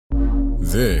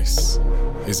This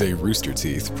is a Rooster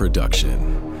Teeth production.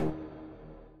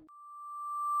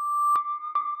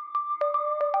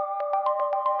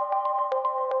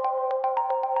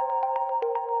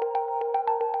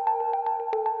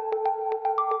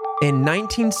 In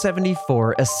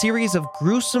 1974, a series of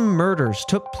gruesome murders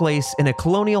took place in a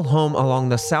colonial home along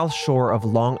the south shore of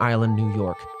Long Island, New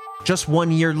York. Just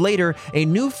 1 year later, a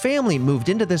new family moved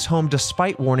into this home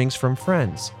despite warnings from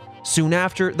friends. Soon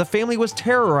after, the family was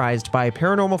terrorized by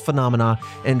paranormal phenomena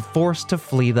and forced to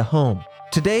flee the home.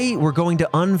 Today, we're going to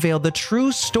unveil the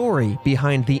true story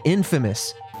behind the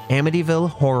infamous Amityville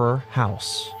Horror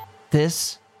House.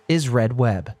 This is Red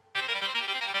Web.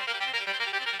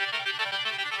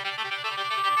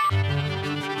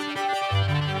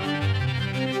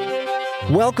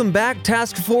 Welcome back,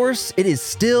 Task Force. It is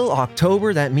still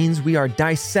October. That means we are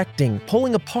dissecting,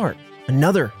 pulling apart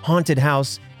another haunted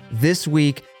house. This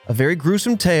week, a very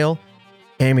gruesome tale,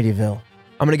 Amityville.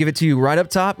 I'm going to give it to you right up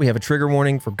top. We have a trigger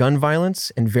warning for gun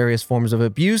violence and various forms of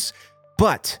abuse.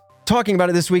 But talking about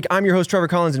it this week, I'm your host, Trevor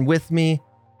Collins, and with me,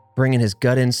 bringing his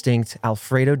gut instinct,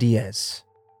 Alfredo Diaz.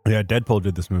 Yeah, Deadpool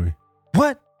did this movie.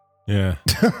 What? Yeah.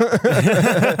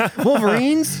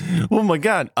 Wolverines? Oh my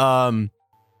God.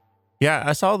 Yeah,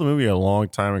 I saw the movie a long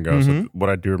time ago. So what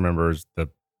I do remember is the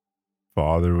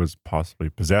father was possibly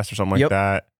possessed or something like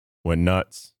that. Went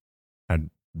nuts. Had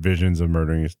visions of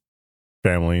murdering his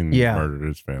family and murdered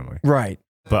his family. Right.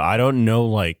 But I don't know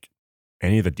like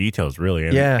any of the details really.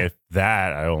 And if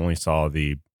that, I only saw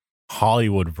the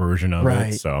Hollywood version of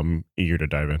it. So I'm eager to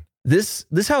dive in.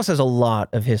 This house has a lot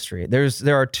of history.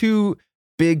 There are two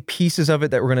big pieces of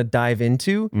it that we're going to dive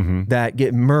into that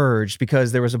get merged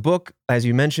because there was a book, as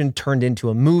you mentioned, turned into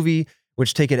a movie,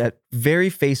 which take it at very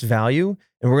face value.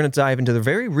 And we're going to dive into the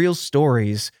very real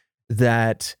stories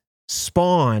that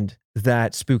spawned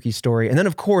that spooky story. And then,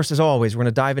 of course, as always, we're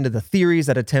going to dive into the theories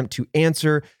that attempt to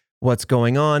answer what's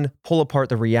going on, pull apart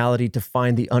the reality to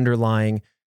find the underlying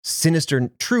sinister,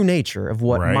 true nature of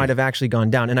what might have actually gone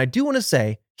down. And I do want to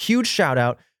say, huge shout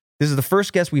out. This is the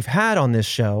first guest we've had on this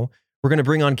show. We're going to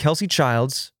bring on Kelsey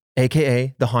Childs,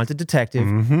 a.k.a. The Haunted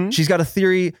Detective. She's got a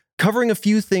theory covering a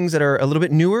few things that are a little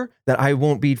bit newer that I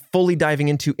won't be fully diving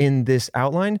into in this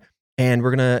outline. And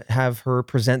we're going to have her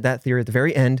present that theory at the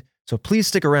very end. So please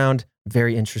stick around.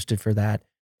 Very interested for that.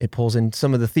 It pulls in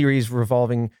some of the theories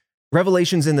revolving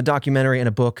revelations in the documentary and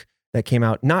a book that came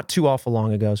out not too awful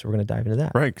long ago. So we're going to dive into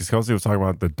that. Right, because Kelsey was talking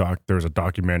about there's a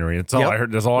documentary. It's all I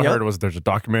heard. That's all I heard was there's a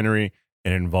documentary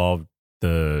and it involved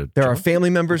there are family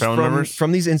members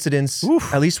from these incidents.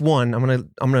 Oof. At least one. I'm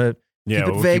gonna keep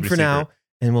it vague for now,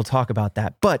 and we'll talk about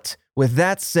that. But with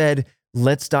that said,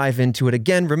 let's dive into it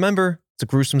again. Remember, it's a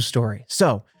gruesome story.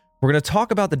 So we're gonna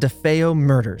talk about the DeFeo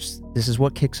murders. This is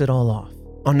what kicks it all off.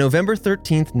 On November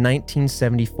 13th,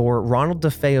 1974, Ronald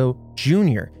DeFeo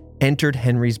Jr. entered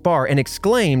Henry's bar and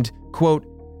exclaimed, quote,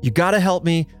 "You gotta help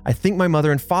me. I think my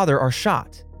mother and father are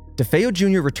shot." DeFeo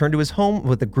Jr. returned to his home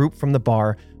with a group from the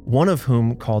bar, one of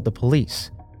whom called the police.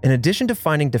 In addition to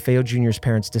finding DeFeo Jr.'s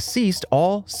parents deceased,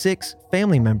 all 6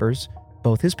 family members,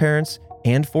 both his parents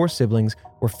and 4 siblings,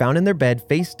 were found in their bed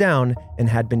face down and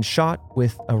had been shot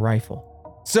with a rifle.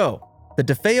 So, the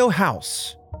DeFeo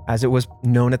house, as it was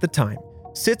known at the time,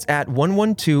 sits at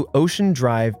 112 Ocean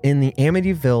Drive in the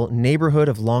Amityville neighborhood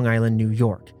of Long Island, New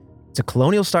York. It's a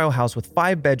colonial-style house with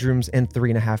 5 bedrooms and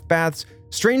 3.5 baths.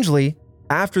 Strangely,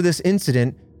 after this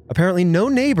incident, apparently no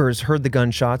neighbors heard the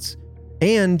gunshots,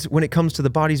 and when it comes to the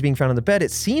bodies being found in the bed,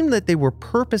 it seemed that they were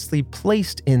purposely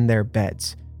placed in their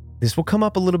beds. This will come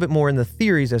up a little bit more in the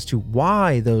theories as to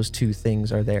why those two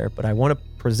things are there, but I want to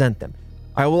present them.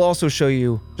 I will also show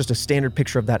you just a standard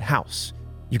picture of that house.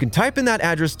 You can type in that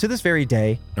address to this very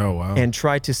day and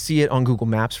try to see it on Google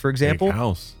Maps, for example. Big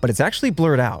house. But it's actually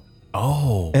blurred out.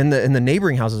 Oh. And the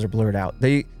neighboring houses are blurred out.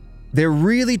 They're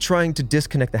really trying to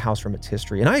disconnect the house from its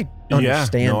history. And I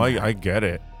understand. Yeah, no, I get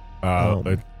it.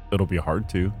 It'll be hard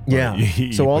to. Yeah.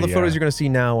 So all the photos you're going to see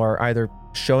now are either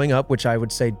showing up, which I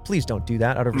would say, please don't do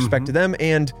that out of respect to them,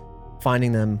 and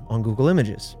finding them on Google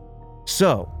Images.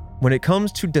 So when it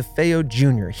comes to DeFeo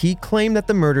Jr., he claimed that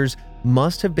the murders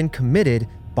must have been committed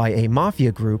by a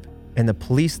mafia group, and the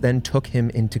police then took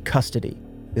him into custody.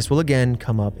 This will again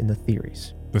come up in the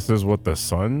theories. This is what the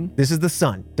son? This is the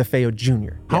son, DeFeo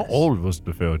Jr. How old was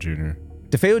DeFeo Jr.?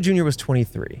 DeFeo Jr. was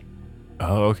 23.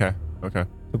 Oh, okay.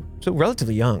 So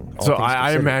relatively young. So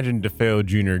I imagine DeFeo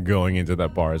Jr. going into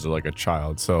that bar as like a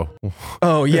child. So.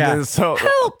 Oh yeah.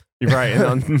 Help! Right,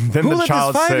 and then who the let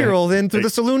child this 5-year-old in through the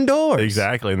saloon doors?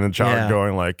 Exactly, and the child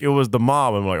going like, "It was the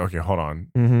mob." I'm like, okay, hold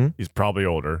on. He's probably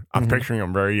older. I'm picturing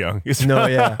him very young. No,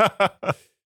 yeah.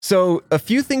 So a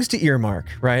few things to earmark,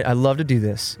 right? I love to do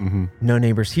this. Mm-hmm. No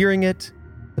neighbors hearing it.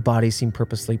 The bodies seem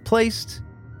purposely placed.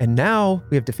 And now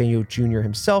we have DeFeo Jr.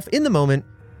 himself in the moment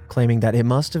claiming that it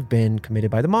must have been committed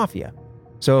by the mafia.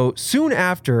 So soon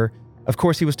after, of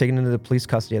course, he was taken into the police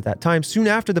custody at that time. Soon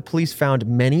after, the police found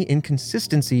many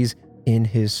inconsistencies in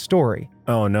his story.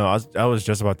 Oh, no. I was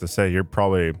just about to say, you're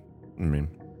probably,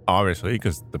 obviously,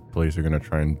 because the police are going to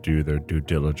try and do their due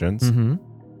diligence. Mm-hmm.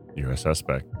 You're a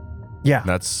suspect. Yeah.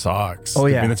 That sucks. Oh,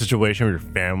 yeah. In a situation where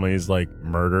your family is like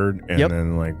murdered and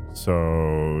then like,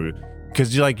 so,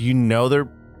 because you know they're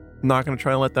not going to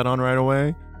try and let that on right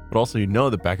away, but also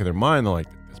the back of their mind, they're like,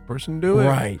 did this person do it?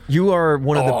 Right. You are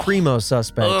one of the primo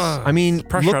suspects. I mean,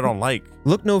 pressure I don't like.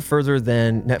 Look no further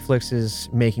than Netflix's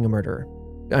Making a Murderer.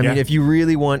 I mean, if you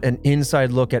really want an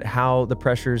inside look at how the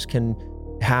pressures can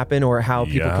happen or how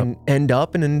people can end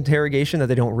up in an interrogation that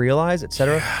they don't realize,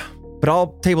 etc. Yeah. But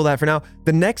I'll table that for now.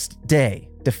 The next day,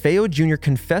 DeFeo Jr.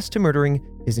 confessed to murdering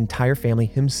his entire family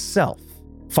himself.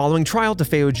 Following trial,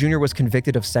 DeFeo Jr. was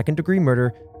convicted of second-degree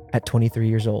murder at 23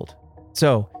 years old.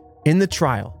 So, in the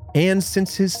trial, and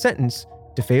since his sentence,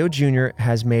 DeFeo Jr.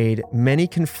 has made many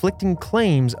conflicting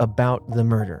claims about the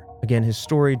murder. Again, his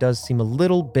story does seem a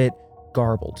little bit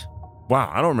garbled.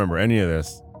 Wow, I don't remember any of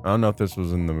this. I don't know if this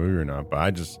was in the movie or not, but I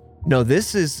just... No,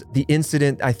 this is the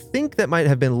incident, I think that might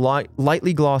have been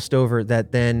lightly glossed over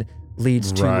that then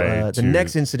leads to the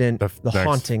next incident, the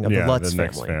haunting of the Lutz family.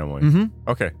 Next family. Mm-hmm.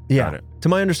 Okay, got it. To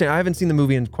my understanding, I haven't seen the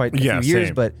movie in quite a few years,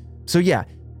 same. But so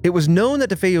it was known that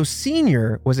DeFeo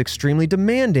Sr. was extremely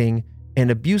demanding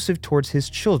and abusive towards his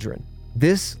children.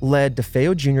 This led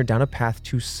DeFeo Jr. down a path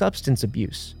to substance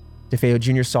abuse. DeFeo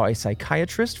Jr. saw a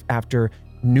psychiatrist after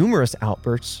numerous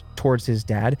outbursts towards his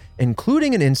dad,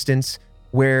 including an instance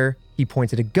where he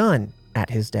pointed a gun at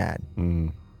his dad.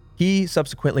 He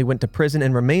subsequently went to prison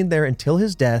and remained there until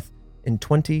his death in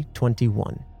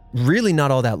 2021. Really not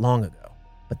all that long ago,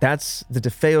 but that's the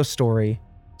DeFeo story,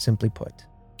 simply put.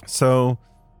 So,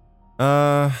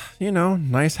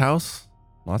 nice house.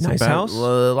 Lots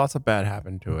of bad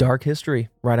happened to it. Dark history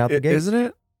right out the gate. Isn't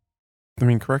it? I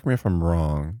mean, correct me if I'm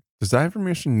wrong. Does that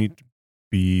information need to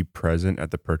be present at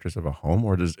the purchase of a home,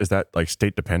 or is that like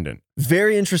state dependent?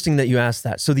 Very interesting that you asked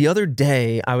that. So the other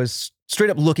day I was straight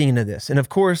up looking into this, and of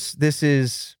course this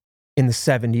is in the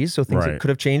 70s, so things that could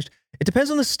have changed. It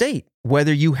depends on the state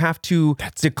whether you have to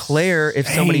declare if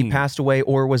somebody passed away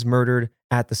or was murdered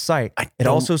at the site. It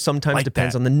also sometimes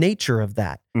depends on the nature of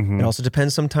that. Mm-hmm. It also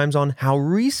depends sometimes on how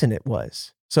recent it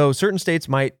was. So certain states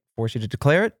might force you to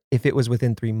declare it if it was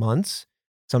within 3 months.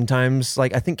 Sometimes,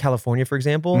 like I think California, for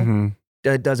example,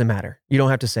 it doesn't matter. You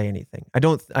don't have to say anything. I'm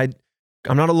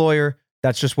not a lawyer.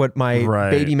 That's just what my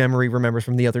baby memory remembers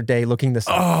from the other day looking this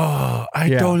up. Oh, I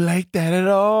don't like that at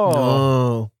all.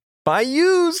 No. Buy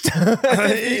used.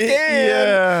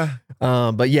 Yeah.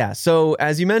 So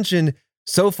as you mentioned,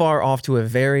 so far off to a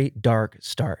very dark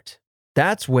start.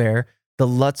 That's where the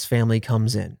Lutz family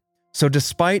comes in. So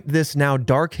despite this now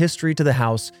dark history to the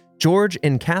house, George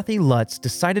and Kathy Lutz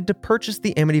decided to purchase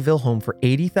the Amityville home for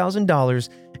 $80,000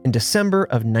 in December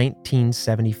of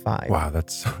 1975. Wow,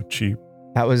 that's so cheap.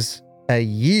 That was a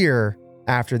year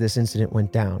after this incident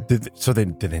went down. Did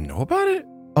they know about it?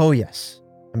 Oh, yes.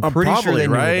 I'm pretty sure they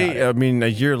knew about it. I mean, a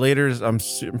year later, I'm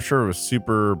sure it was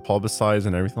super publicized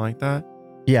and everything like that.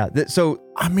 Yeah.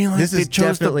 I mean, like, this they is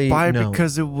chose definitely to buy it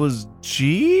because it was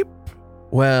cheap?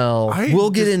 Well, we'll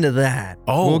get into that.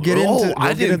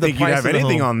 I didn't think you'd have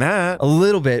anything on that. A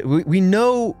little bit. We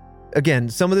know, again,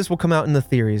 some of this will come out in the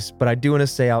theories, but I do want to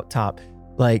say out top,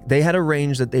 like they had a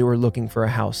range that they were looking for a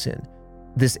house in.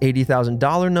 This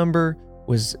 $80,000 number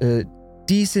was a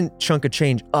decent chunk of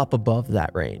change up above that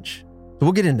range. So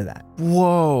we'll get into that.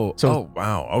 Whoa. So, oh,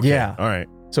 wow. Okay. Yeah. All right.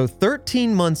 So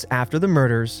 13 months after the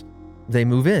murders, they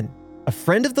move in. A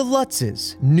friend of the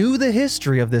Lutzes knew the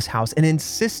history of this house and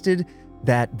insisted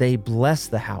that they bless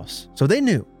the house. So they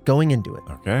knew going into it.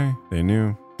 Okay, they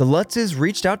knew. The Lutzes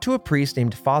reached out to a priest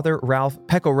named Father Ralph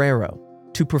Pecoraro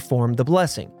to perform the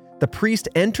blessing. The priest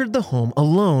entered the home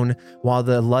alone while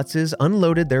the Lutzes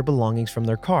unloaded their belongings from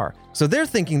their car. So they're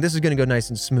thinking this is going to go nice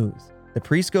and smooth. The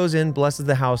priest goes in, blesses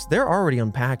the house. They're already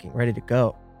unpacking, ready to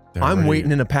go. I'm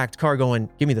waiting in a packed car going,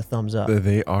 give me the thumbs up.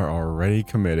 They are already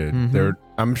committed. Mm-hmm.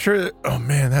 I'm sure, oh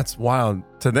man, that's wild.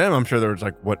 To them, I'm sure there was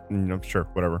like, sure,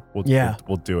 whatever. We'll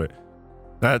do it.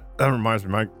 That reminds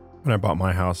me, when I bought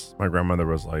my house, my grandmother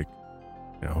was like,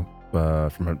 from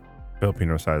a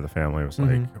Filipino side of the family, it was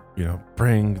like,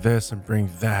 bring this and bring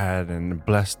that and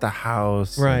bless the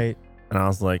house. Right. And I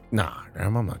was like, nah,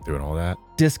 Grandma, I'm not doing all that.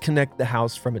 Disconnect the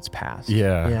house from its past.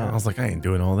 Yeah. I was like, I ain't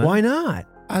doing all that. Why not?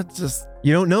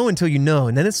 You don't know until you know,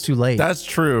 and then it's too late. That's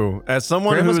true. As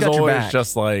someone Grandma's who's got your always back.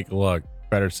 just like, look,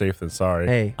 better safe than sorry.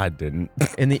 Hey. I didn't.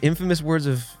 In the infamous words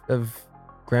of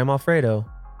Grandma Fredo,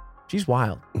 she's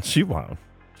wild. She wild.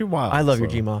 I love your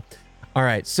G-Ma. All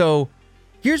right, so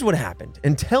here's what happened.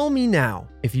 And tell me now,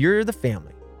 if you're the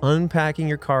family, unpacking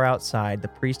your car outside, the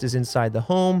priest is inside the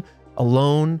home,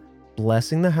 alone,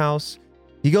 blessing the house.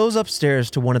 He goes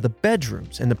upstairs to one of the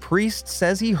bedrooms, and the priest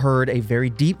says he heard a very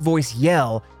deep voice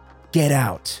yell, "Get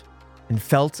out," and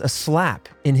felt a slap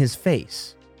in his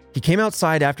face. He came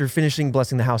outside after finishing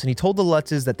blessing the house, and he told the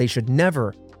Lutzes that they should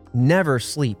never, never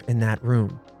sleep in that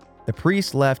room. The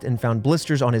priest left and found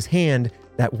blisters on his hand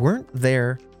that weren't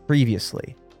there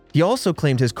previously. He also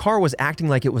claimed his car was acting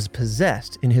like it was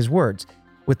possessed, in his words,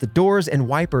 with the doors and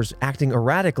wipers acting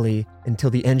erratically until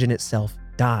the engine itself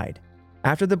died.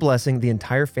 After the blessing, the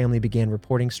entire family began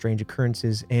reporting strange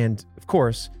occurrences and, of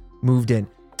course, moved in.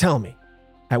 Tell me,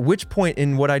 at which point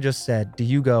in what I just said do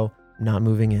you go, not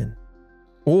moving in?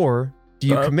 Or do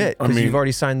you commit because you've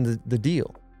already signed the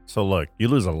deal? So look, you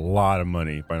lose a lot of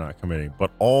money by not committing, but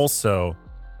also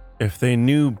if they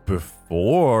knew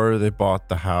before they bought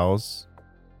the house,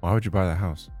 why would you buy the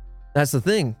house? That's the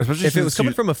thing. Especially if it was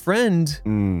coming from a friend,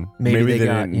 maybe they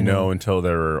didn't know until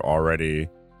they were already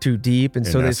too deep, and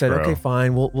so they said, escrow. "Okay,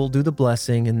 fine, we'll do the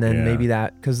blessing, and then maybe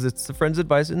that because it's the friend's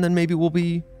advice, and then maybe we'll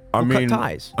cut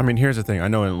ties." I mean, here's the thing. I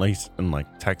know at least in like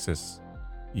Texas,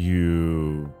 I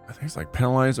think it's like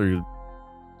penalized or you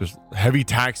just heavy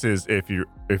taxes if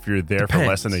you're there for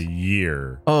less than a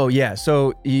year. Oh yeah,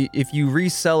 so if you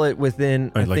resell it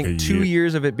within I think 2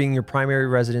 years of it being your primary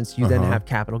residence, you then have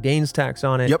capital gains tax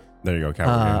on it. Yep, there you go,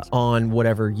 capital gains on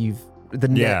whatever the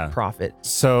net profit.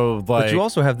 So but you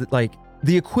also have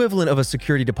the equivalent of a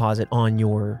security deposit on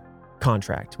your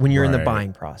contract when you're in the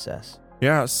buying process.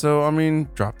 Yeah, so I mean,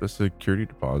 drop the security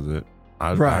deposit.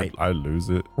 I lose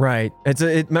it. Right.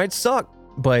 It might suck,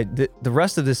 but the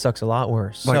rest of this sucks a lot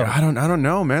worse. Like, I don't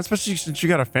know, man. Especially since you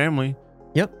got a family.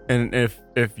 Yep. And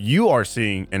if you are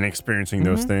seeing and experiencing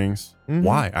those things,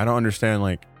 why? I don't understand.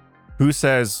 Like, who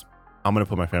says I'm gonna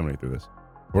put my family through this?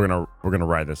 We're gonna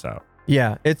ride this out.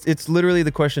 Yeah, it's literally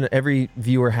the question every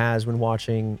viewer has when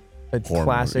watching a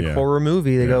classic horror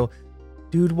movie. They go,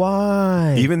 dude,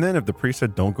 why? Even then, if the priest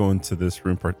said don't go into this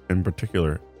room in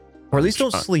particular, or at least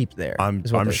don't sleep there. I'm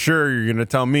sure you're gonna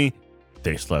tell me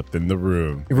they slept in the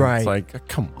room. Right. It's like,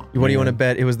 come on. What do you want to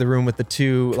bet? It was the room with the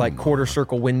two quarter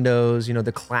circle windows,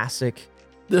 the classic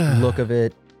look of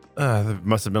it. It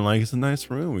must have been like, it's a nice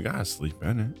room. We gotta sleep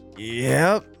in it.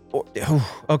 Yep.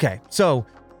 Okay. So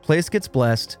place gets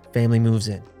blessed, family moves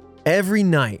in. Every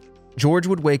night, George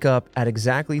would wake up at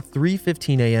exactly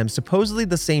 3:15 a.m., supposedly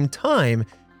the same time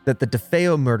that the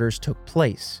DeFeo murders took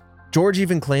place. George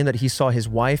even claimed that he saw his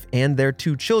wife and their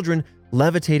 2 children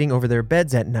levitating over their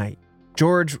beds at night.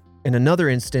 George, in another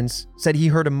instance, said he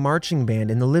heard a marching band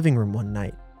in the living room one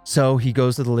night. So he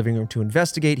goes to the living room to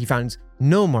investigate. He finds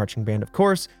no marching band, of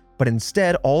course, but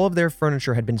instead all of their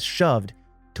furniture had been shoved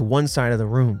to one side of the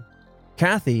room.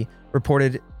 Kathy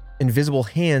reported invisible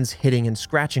hands hitting and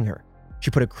scratching her. She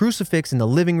put a crucifix in the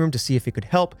living room to see if it could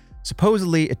help.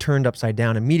 Supposedly, it turned upside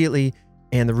down immediately,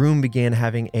 and the room began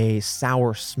having a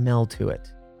sour smell to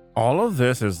it. All of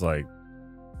this is like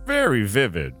very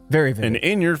vivid. Very vivid. And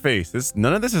in your face.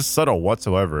 None of this is subtle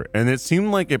whatsoever. And it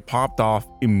seemed like it popped off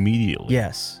immediately.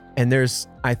 Yes. And there's,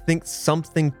 I think,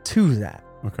 something to that.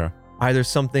 Okay. Either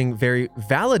something very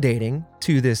validating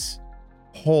to this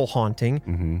whole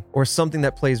haunting, or something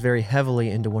that plays very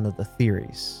heavily into one of the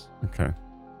theories. Okay.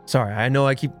 Sorry, I know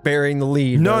I keep burying the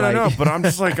lead. No. But I'm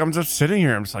just sitting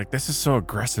here. I'm just like, this is so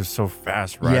aggressive, so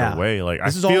fast away. Like,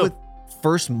 this is all with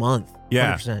first month.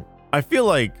 Yeah. 100%. I feel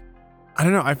like, I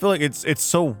don't know. I feel like it's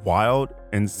so wild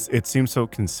and it seems so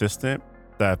consistent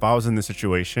that if I was in this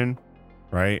situation,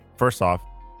 right? First off,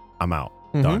 I'm out.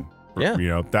 Done.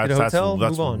 Yeah.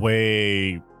 That's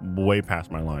way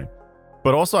past my line.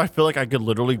 But also, I feel like I could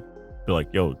literally be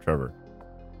like, yo, Trevor,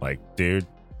 like, dude,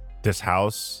 this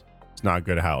house is not a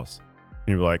good house. And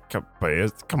you'd be like,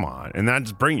 come on. And then I'd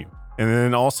just bring you. And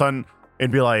then all of a sudden,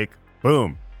 it'd be like,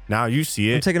 boom, now you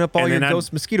see it. I'm taking up all your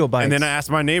ghost mosquito bites. And then I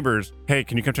asked my neighbors, hey,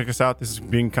 can you come check this out? This is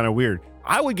being kind of weird.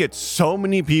 I would get so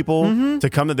many people to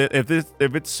come to this.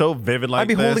 If it's so vivid like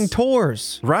this. I'd be holding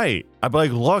tours. Right. I'd be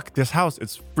like, look, this house,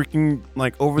 it's freaking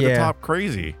like over the top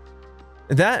crazy.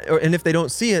 And if they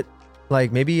don't see it,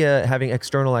 like maybe having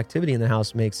external activity in the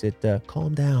house makes it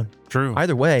calm down. True.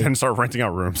 Either way. Then start renting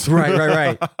out rooms.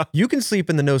 Right. You can sleep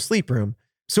in the no sleep room.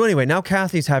 So anyway, now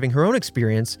Kathy's having her own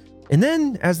experience. And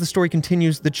then as the story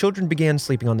continues, the children began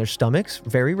sleeping on their stomachs,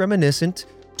 very reminiscent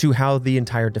to how the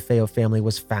entire DeFeo family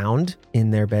was found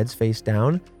in their beds face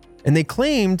down. And they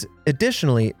claimed,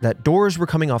 additionally, that doors were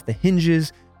coming off the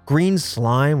hinges, green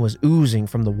slime was oozing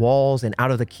from the walls and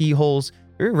out of the keyholes,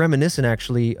 very reminiscent,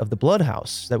 actually, of the Blood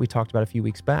House that we talked about a few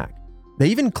weeks back. They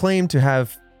even claimed to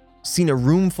have seen a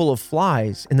room full of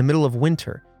flies in the middle of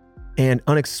winter and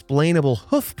unexplainable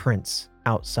hoof prints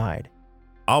outside.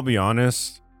 I'll be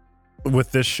honest,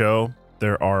 with this show,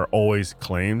 there are always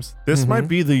claims. This might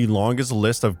be the longest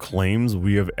list of claims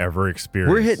we have ever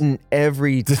experienced. We're hitting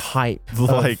every type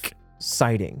of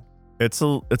sighting. It's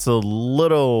a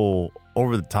little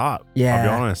over the top. Yeah. I'll be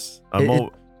honest.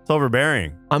 It's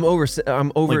overbearing.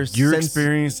 You're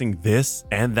experiencing this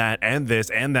and that and this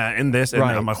and that and this. And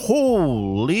I'm like,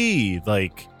 holy,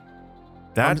 like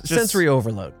that's sensory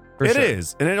overload. It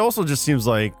is. And it also just seems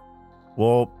like,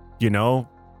 well,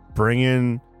 bring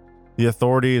in the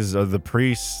authorities, the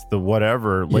priests, the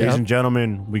whatever. Ladies and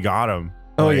gentlemen, we got them.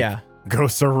 Oh, yeah.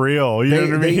 Ghosts are real. You know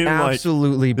what I mean? They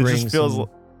absolutely bring. It just feels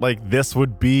like this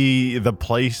would be the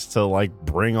place to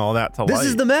bring all that to light. This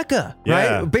is the Mecca,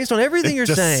 right? Based on everything you're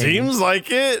saying. Seems like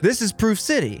it. This is Proof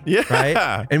City,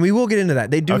 right? And we will get into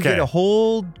that. They do get a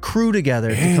whole crew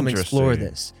together to come explore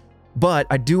this. But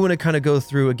I do want to kind of go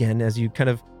through again, as you kind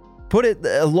of put it,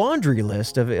 a laundry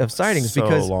list of sightings. So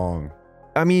because long.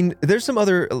 I mean, there's some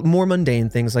other more mundane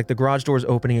things like the garage doors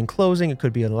opening and closing. It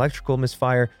could be an electrical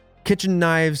misfire. Kitchen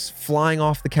knives flying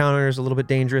off the counter is a little bit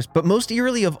dangerous. But most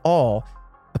eerily of all,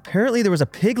 apparently there was a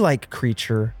pig-like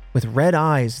creature with red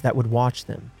eyes that would watch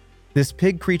them. This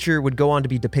pig creature would go on to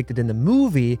be depicted in the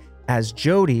movie as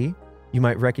Jody. You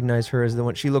might recognize her as the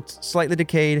one. She looked slightly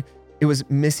decayed. It was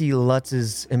Missy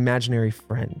Lutz's imaginary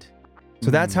friend. So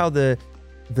that's how the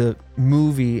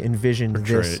movie envisioned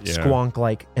this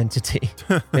squonk-like entity.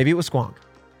 Maybe it was squonk.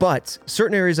 But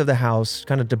certain areas of the house,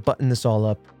 kind of to button this all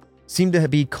up, seemed to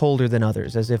be colder than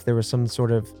others, as if there was some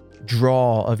sort of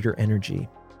draw of your energy.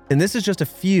 And this is just a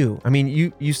few. I mean,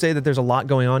 you say that there's a lot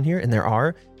going on here, and there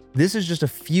are. This is just a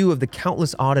few of the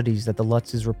countless oddities that the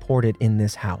Lutzes reported in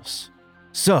this house.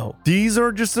 So these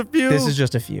are just a few? This is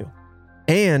just a few.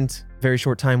 And very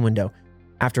short time window.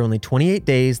 After only 28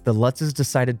 days, the Lutzes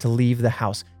decided to leave the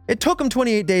house. It took them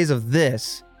 28 days of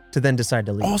this to then decide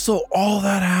to leave. Also, all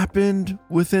that happened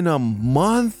within a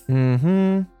month?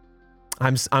 Mm-hmm.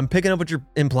 I'm picking up what you're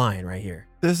implying right here.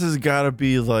 This has got to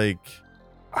be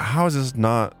how is this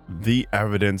not the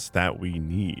evidence that we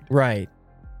need? Right.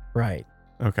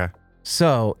 Okay.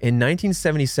 So, in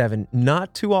 1977,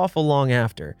 not too awful long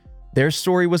after, their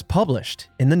story was published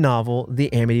in the novel The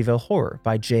Amityville Horror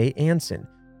by Jay Anson,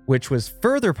 which was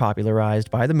further popularized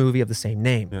by the movie of the same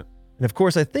name. Yeah. And of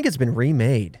course, I think it's been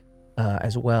remade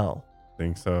as well. I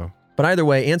think so. But either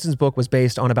way, Anson's book was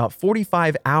based on about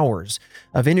 45 hours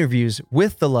of interviews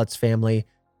with the Lutz family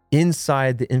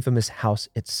inside the infamous house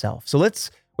itself. So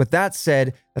with that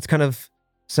said, that's kind of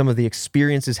some of the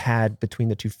experiences had between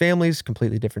the two families,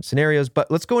 completely different scenarios.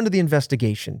 But let's go into the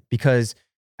investigation, because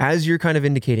as you're kind of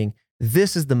indicating,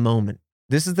 this is the moment.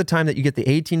 This is the time that you get the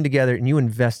A-team together and you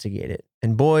investigate it.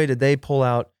 And boy, did they pull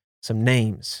out some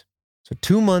names. So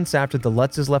 2 months after the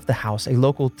Lutzes left the house, a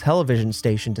local television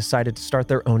station decided to start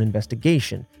their own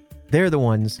investigation. They're the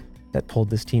ones that pulled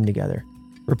this team together.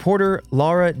 Reporter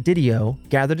Laura Didio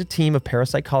gathered a team of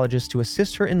parapsychologists to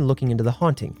assist her in looking into the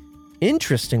haunting.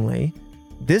 Interestingly,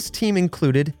 this team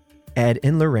included Ed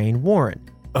and Lorraine Warren.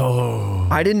 Oh.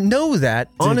 I didn't know that,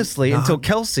 honestly, until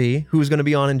Kelsey, who's going to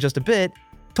be on in just a bit,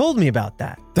 told me about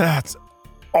that. That's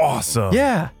awesome.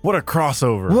 Yeah. What a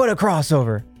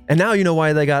crossover. And now you know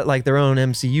why they got their own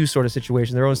MCU sort of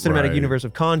situation, their own cinematic universe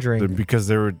of Conjuring. Because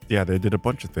they did a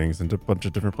bunch of things in a bunch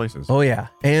of different places. Oh, yeah.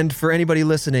 And for anybody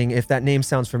listening, if that name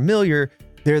sounds familiar,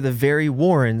 they're the very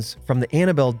Warrens from the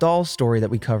Annabelle doll story that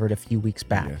we covered a few weeks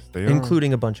back, yes, they are.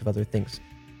 Including a bunch of other things.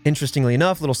 Interestingly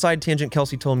enough, little side tangent,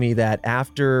 Kelsey told me that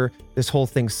after this whole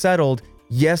thing settled,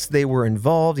 yes, they were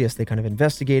involved. Yes, they kind of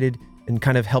investigated and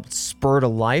kind of helped spur to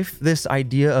life this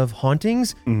idea of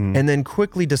hauntings, and then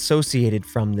quickly dissociated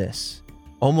from this,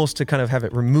 almost to kind of have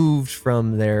it removed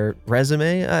from their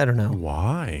resume. I don't know.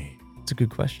 Why? It's a good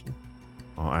question.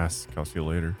 I'll ask Kelsey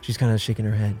later. She's kind of shaking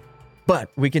her head. But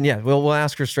we can, we'll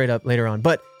ask her straight up later on.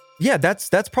 But yeah,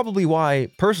 that's probably why,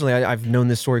 personally, I've known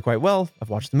this story quite well. I've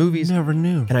watched the movies. Never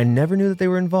knew. And I never knew that they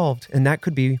were involved. And that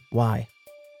could be why.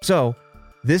 So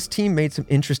this team made some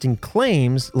interesting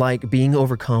claims, like being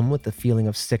overcome with the feeling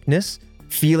of sickness,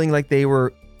 feeling like they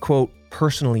were, quote,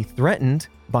 personally threatened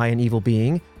by an evil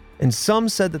being, and some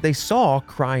said that they saw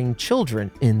crying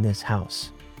children in this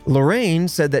house. Lorraine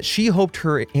said that she hoped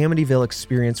her Amityville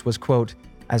experience was, quote,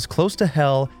 as close to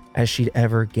hell as she'd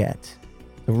ever get.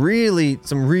 Some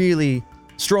really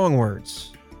strong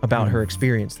words about her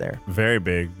experience there. Very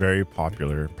big, very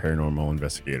popular paranormal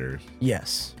investigators.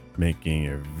 Yes. Making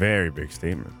a very big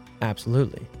statement.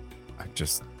 Absolutely.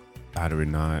 How do we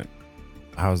not,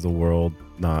 how's the world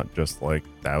not just like,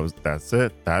 that's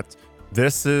it.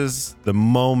 This is the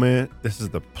moment, this is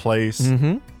the place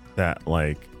that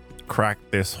like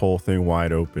cracked this whole thing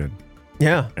wide open.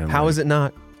 Yeah. And how is it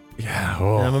not? Yeah.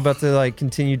 And I'm about to like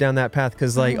continue down that path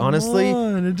because like honestly,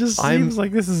 it just seems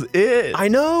like this is it. I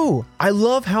know. I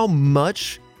love how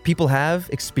much people have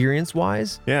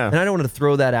experience-wise. Yeah. And I don't want to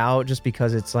throw that out just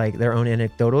because it's like their own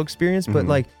anecdotal experience, but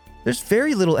like there's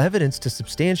very little evidence to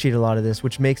substantiate a lot of this,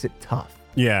 which makes it tough.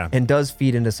 Yeah. And does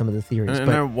feed into some of the theories.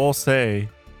 And I will say,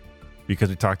 because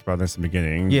we talked about this in the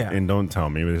beginning, and don't tell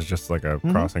me, but it's just like a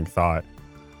crossing thought.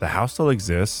 The house still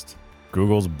exists.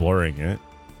 Google's blurring it,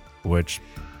 which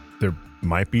there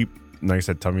might be, like I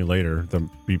said, tell me later, there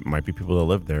might be people that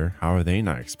live there. How are they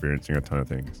not experiencing a ton of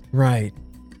things? Right.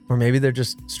 Or maybe they're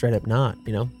just straight up not,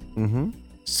 you know?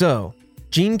 So,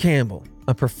 Gene Campbell,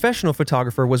 a professional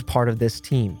photographer, was part of this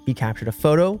team. He captured a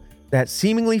photo that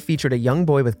seemingly featured a young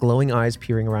boy with glowing eyes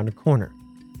peering around a corner.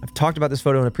 I've talked about this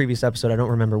photo in a previous episode. I don't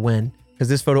remember when, because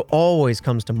this photo always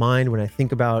comes to mind when I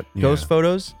think about ghost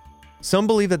photos. Some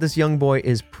believe that this young boy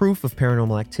is proof of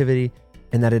paranormal activity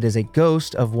and that it is a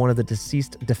ghost of one of the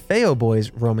deceased DeFeo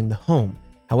boys roaming the home.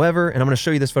 However, and I'm going to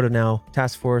show you this photo now,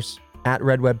 Task Force at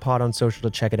RedWebPod on social to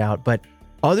check it out. But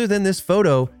other than this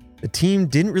photo, the team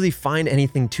didn't really find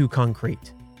anything too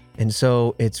concrete. And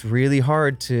so it's really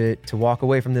hard to walk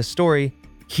away from this story,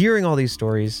 hearing all these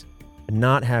stories, and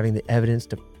not having the evidence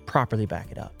to properly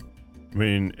back it up. I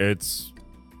mean, it's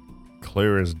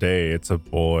clear as day. It's a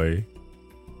boy.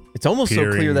 It's almost so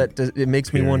clear that it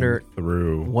makes me wonder,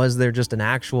 was there just an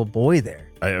actual boy there?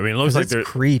 I mean, it looks like it's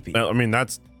creepy. I mean,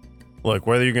 that's, like,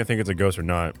 whether you're going to think it's a ghost or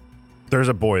not, there's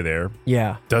a boy there.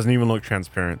 Yeah. Doesn't even look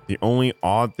transparent. The only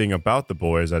odd thing about the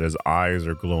boy is that his eyes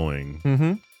are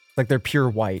glowing. Like they're pure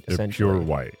white, they're essentially. Pure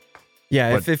white.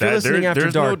 Yeah, if you're listening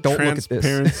after dark, don't look at this. There's no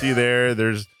transparency there.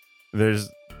 There's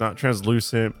not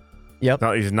translucent. Yep.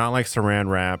 He's not like saran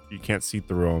wrap. You can't see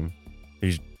through him.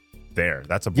 He's there.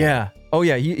 That's a boy. Yeah. Oh,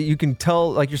 yeah. You can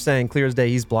tell, like you're saying, clear as day,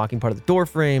 he's blocking part of the door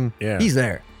frame. Yeah. He's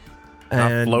there.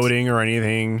 Not floating or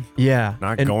anything. Yeah.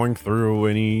 Not going through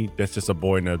any. That's just a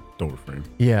boy in a door frame.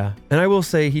 Yeah. And I will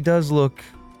say he does look,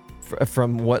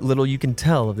 from what little you can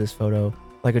tell of this photo,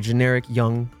 like a generic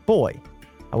young boy.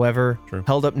 However,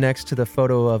 held up next to the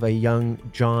photo of a young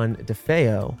John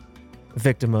DeFeo,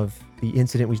 victim of the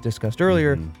incident we discussed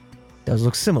earlier, does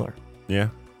look similar. Yeah.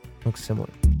 Looks similar.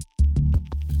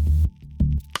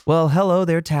 Well, hello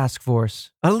there, Task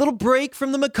Force. A little break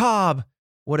from the macabre.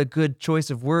 What a good choice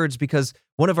of words, because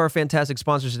one of our fantastic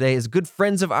sponsors today is good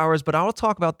friends of ours, but I'll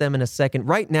talk about them in a second.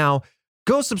 Right now,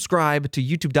 go subscribe to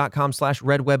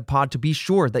youtube.com/RedWebPod to be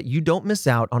sure that you don't miss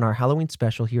out on our Halloween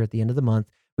special here at the end of the month.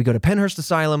 We go to Pennhurst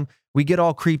Asylum. We get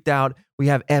all creeped out. We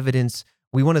have evidence.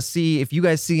 We want to see if you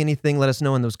guys see anything. Let us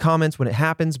know in those comments when it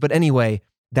happens. But anyway,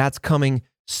 that's coming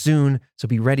soon, so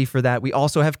be ready for that. We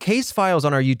also have case files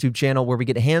on our YouTube channel where we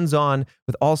get hands-on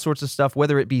with all sorts of stuff,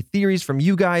 whether it be theories from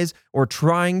you guys or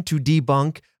trying to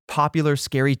debunk popular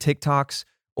scary TikToks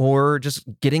or just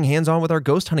getting hands-on with our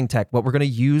ghost hunting tech, what we're going to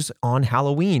use on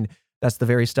Halloween. That's the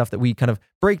very stuff that we kind of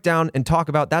break down and talk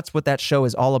about. That's what that show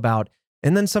is all about.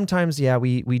 And then sometimes,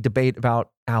 we debate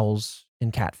about owls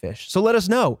and catfish. So let us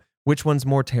know which one's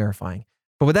more terrifying.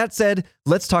 But with that said,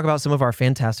 let's talk about some of our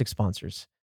fantastic sponsors.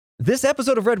 This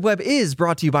episode of Red Web is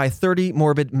brought to you by 30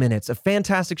 Morbid Minutes, a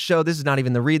fantastic show. This is not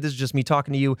even the read. This is just me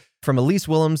talking to you from Elise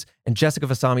Willems and Jessica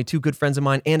Vasami, two good friends of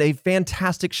mine, and a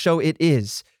fantastic show it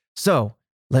is. So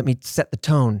let me set the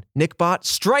tone. Nickbot,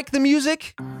 strike the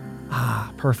music.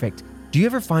 Perfect. Do you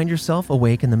ever find yourself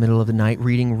awake in the middle of the night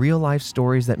reading real-life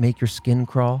stories that make your skin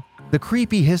crawl? The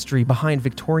creepy history behind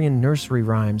Victorian nursery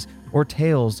rhymes or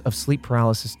tales of sleep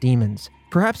paralysis demons.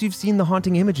 Perhaps you've seen the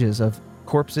haunting images of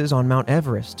corpses on Mount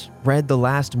Everest, read the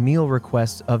last meal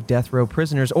requests of death row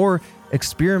prisoners, or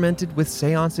experimented with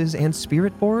seances and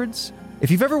spirit boards?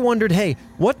 If you've ever wondered, hey,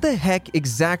 what the heck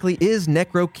exactly is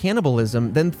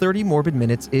necro-cannibalism, then 30 Morbid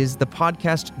Minutes is the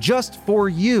podcast just for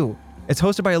you. It's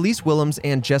hosted by Elise Willems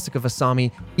and Jessica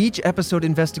Vasami. Each episode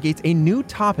investigates a new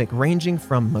topic ranging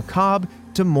from macabre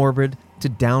to morbid to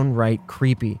downright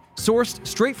creepy, sourced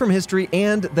straight from history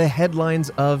and the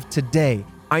headlines of today.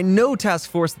 I know, Task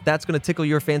Force, that's going to tickle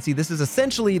your fancy. This is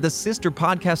essentially the sister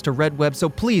podcast to Red Web, so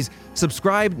please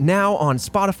subscribe now on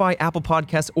Spotify, Apple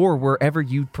Podcasts, or wherever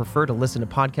you prefer to listen to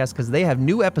podcasts, because they have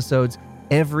new episodes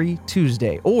every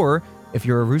Tuesday. Or if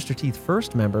you're a Rooster Teeth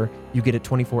First member, you get it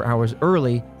 24 hours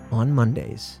early on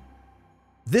Mondays.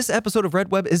 This episode of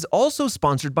Red Web is also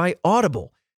sponsored by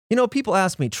Audible. You know, people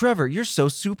ask me, Trevor, you're so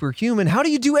superhuman. How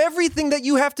do you do everything that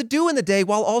you have to do in the day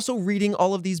while also reading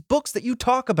all of these books that you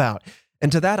talk about?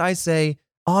 And to that I say,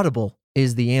 Audible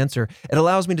is the answer. It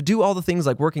allows me to do all the things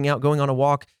like working out, going on a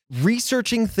walk,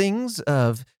 researching things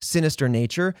of sinister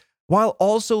nature, while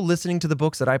also listening to the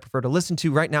books that I prefer to listen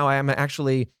to. Right now, I am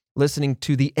actually listening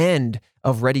to the end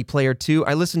of Ready Player 2.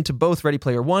 I listened to both Ready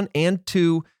Player 1 and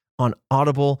 2 on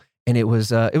Audible, and it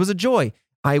was a joy.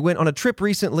 I went on a trip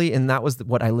recently, and that was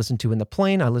what I listened to in the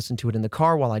plane. I listened to it in the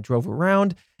car while I drove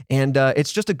around, and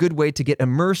it's just a good way to get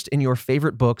immersed in your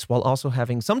favorite books while also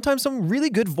having sometimes some really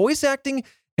good voice acting.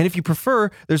 And if you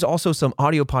prefer, there's also some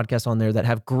audio podcasts on there that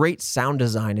have great sound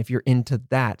design if you're into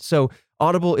that. So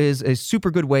Audible is a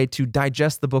super good way to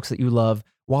digest the books that you love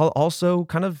while also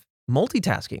kind of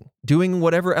multitasking, doing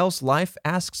whatever else life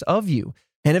asks of you.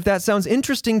 And if that sounds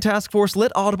interesting, Task Force,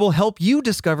 let Audible help you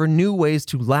discover new ways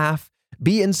to laugh,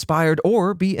 be inspired,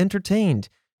 or be entertained.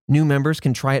 New members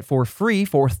can try it for free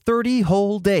for 30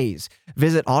 whole days.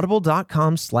 Visit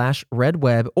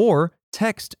audible.com/redweb or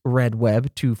text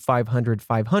redweb to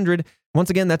 500-500. Once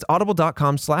again, that's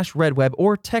audible.com/redweb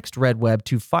or text redweb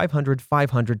to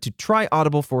 500-500 to try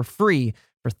Audible for free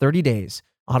for 30 days.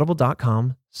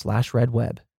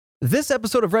 Audible.com/redweb. This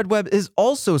episode of Red Web is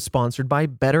also sponsored by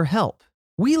BetterHelp.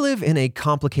 We live in a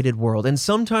complicated world, and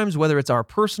sometimes, whether it's our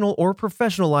personal or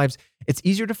professional lives, it's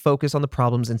easier to focus on the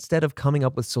problems instead of coming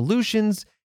up with solutions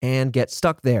and get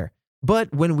stuck there.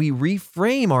 But when we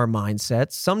reframe our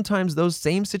mindsets, sometimes those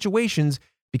same situations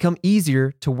become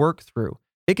easier to work through.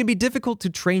 It can be difficult to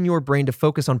train your brain to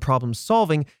focus on problem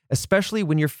solving, especially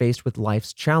when you're faced with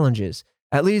life's challenges.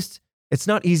 At least, it's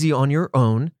not easy on your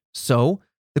own. So,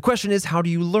 the question is, how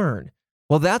do you learn?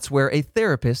 Well, that's where a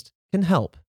therapist can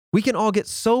help. We can all get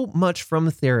so much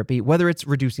from therapy, whether it's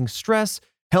reducing stress,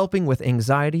 helping with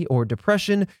anxiety or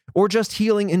depression, or just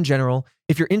healing in general.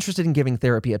 If you're interested in giving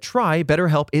therapy a try,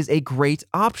 BetterHelp is a great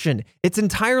option. It's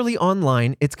entirely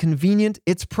online, it's convenient,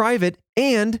 it's private,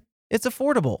 and it's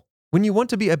affordable. When you want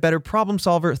to be a better problem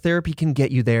solver, therapy can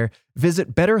get you there.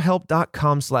 Visit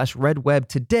betterhelp.com/redweb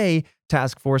today,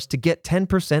 Task Force, to get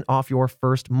 10% off your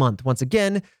first month. Once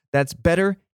again, that's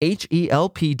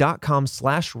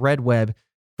betterhelp.com/redweb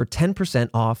for 10%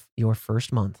 off your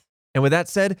first month. And with that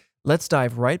said, let's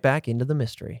dive right back into the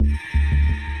mystery.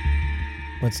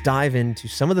 Let's dive into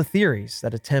some of the theories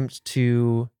that attempt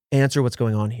to answer what's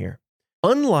going on here.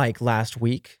 Unlike last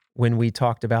week, when we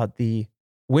talked about the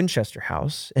Winchester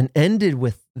House and ended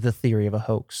with the theory of a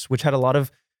hoax, which had a lot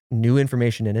of new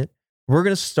information in it, we're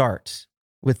going to start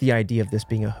with the idea of this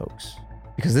being a hoax.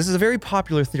 Because this is a very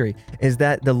popular theory, is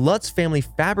that the Lutz family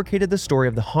fabricated the story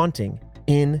of the haunting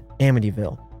in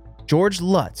Amityville. George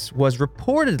Lutz was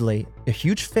reportedly a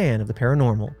huge fan of the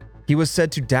paranormal. He was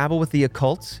said to dabble with the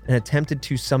occult and attempted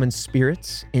to summon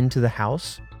spirits into the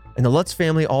house. And the Lutz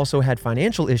family also had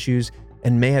financial issues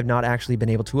and may have not actually been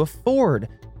able to afford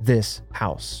this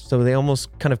house. So they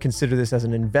almost kind of consider this as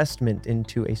an investment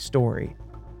into a story.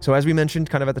 So as we mentioned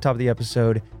kind of at the top of the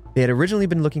episode, they had originally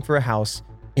been looking for a house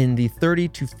in the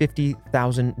 $30,000 to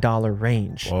 $50,000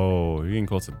 range. Whoa, you're getting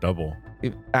close to double.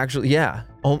 Actually, yeah.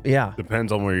 Yeah.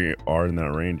 Depends on where you are in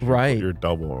that range. Right. You're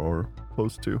double or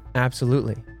close to.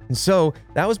 Absolutely. And so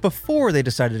that was before they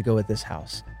decided to go with this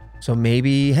house. So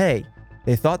maybe, hey,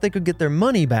 they thought they could get their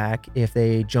money back if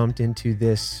they jumped into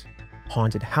this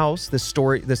haunted house,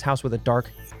 this house with a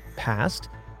dark past,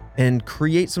 and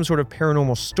create some sort of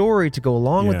paranormal story to go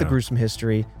along with the gruesome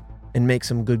history and make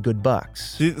some good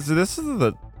bucks. See, so this is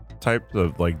the type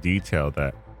of like detail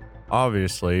that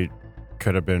obviously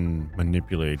could have been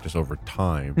manipulated just over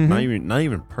time, not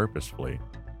even purposefully.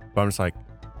 But I'm just like,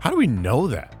 how do we know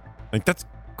that? Like that's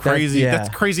crazy. That's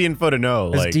crazy info to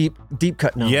know. That's like deep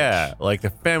cut knowledge. Yeah, like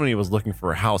the family was looking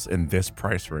for a house in this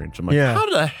price range. I'm like, how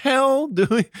the hell do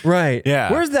we? Right.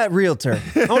 Yeah. Where's that realtor?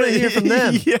 I want to hear from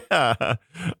them. Yeah.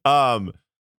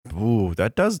 Ooh,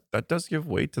 that does give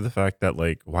weight to the fact that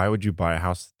like, why would you buy a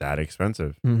house that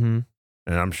expensive? Mm-hmm.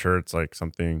 And I'm sure it's like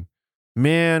something,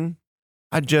 man,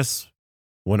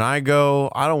 when I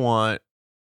go, I don't want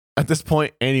at this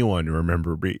point anyone to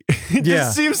remember me. It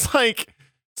just seems like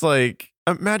it's like,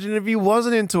 imagine if he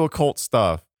wasn't into occult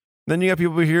stuff. Then you got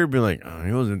people here being like, oh,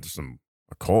 he was into some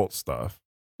occult stuff.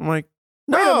 I'm like,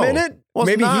 no, wait a minute.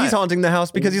 Maybe he's haunting the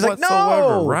house because he's whatsoever.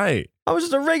 Like, no, right. I was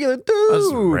just a regular dude. I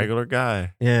was a regular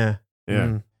guy. Yeah. Yeah.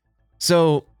 Mm.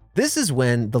 So this is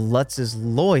when the Lutz's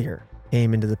lawyer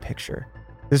came into the picture.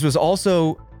 This was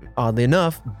also, oddly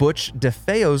enough, Butch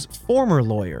DeFeo's former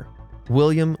lawyer,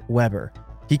 William Weber.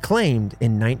 He claimed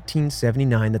in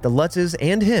 1979 that the Lutzes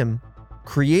and him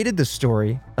created the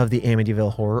story of the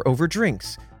Amityville Horror over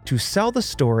drinks to sell the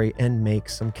story and make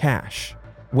some cash.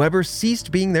 Weber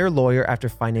ceased being their lawyer after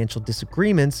financial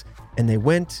disagreements, and they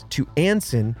went to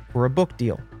Anson for a book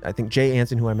deal. I think Jay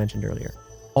Anson, who I mentioned earlier.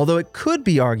 Although it could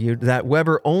be argued that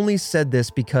Weber only said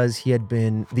this because he had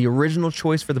been the original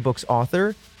choice for the book's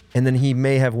author, and then he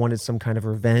may have wanted some kind of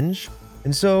revenge.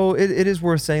 And so it is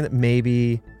worth saying that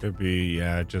maybe... Could be,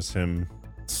 just him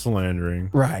slandering.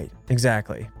 Right,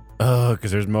 exactly. Oh,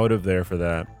 because there's motive there for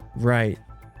that. Right.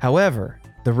 However,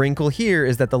 the wrinkle here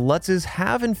is that the Lutzes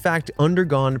have in fact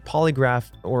undergone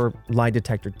polygraph or lie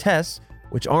detector tests,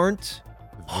 which aren't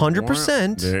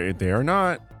 100%. They are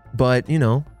not. But,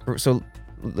 so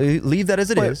leave that as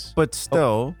it is. But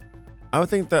still, I would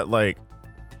think that,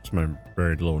 just my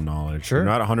very little knowledge, sure,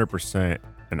 not 100%,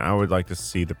 and I would like to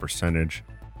see the percentage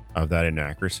of that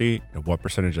inaccuracy, and what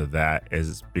percentage of that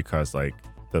is because,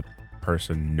 the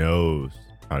person knows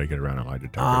how to get around a lie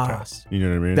detector test. You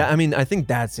know what I mean? I think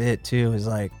that's it, too, is,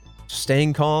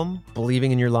 staying calm,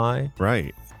 believing in your lie.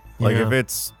 Right. If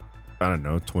it's... I don't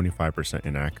know, 25%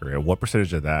 inaccurate. What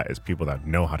percentage of that is people that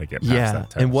know how to get past that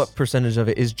test? And what percentage of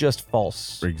it is just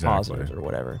false positives or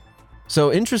whatever?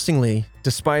 So interestingly,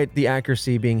 despite the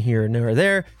accuracy being here nor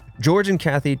there, George and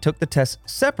Kathy took the test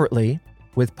separately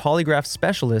with polygraph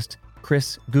specialist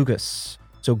Chris Gugas.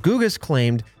 So Gugas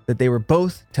claimed that they were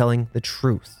both telling the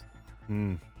truth.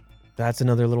 That's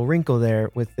another little wrinkle there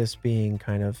with this being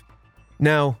kind of...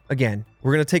 Now, again,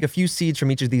 we're going to take a few seeds from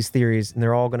each of these theories, and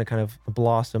they're all going to kind of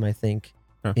blossom, I think,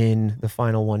 in the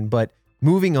final one. But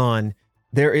moving on,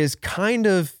 there is kind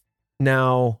of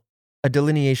now a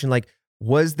delineation,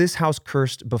 was this house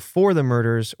cursed before the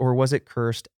murders, or was it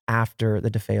cursed after the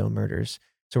DeFeo murders?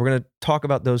 So we're going to talk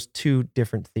about those two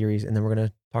different theories, and then we're going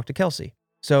to talk to Kelsey.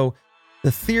 So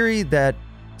the theory that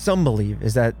some believe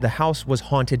is that the house was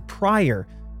haunted prior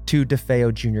to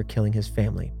DeFeo Jr. killing his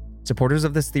family. Supporters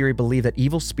of this theory believe that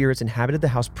evil spirits inhabited the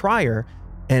house prior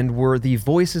and were the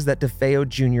voices that DeFeo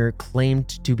Jr. claimed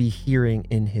to be hearing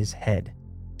in his head.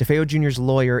 DeFeo Jr.'s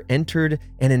lawyer entered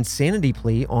an insanity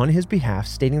plea on his behalf,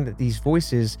 stating that these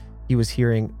voices he was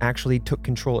hearing actually took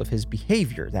control of his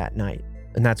behavior that night.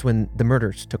 And that's when the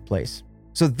murders took place.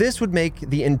 So this would make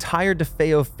the entire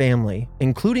DeFeo family,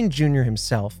 including Jr.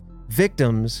 himself,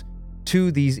 victims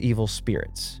to these evil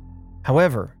spirits.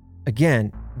 However,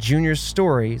 again, Jr.'s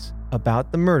stories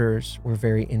about the murders were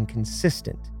very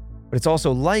inconsistent, but it's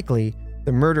also likely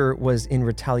the murder was in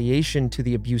retaliation to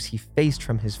the abuse he faced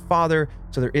from his father,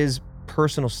 so there is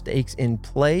personal stakes in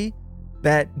play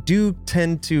that do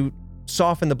tend to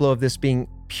soften the blow of this being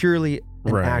purely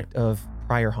an act of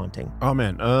prior haunting. Oh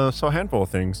man, so a handful of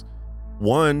things.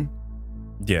 One,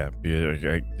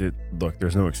 look,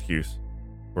 there's no excuse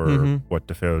for what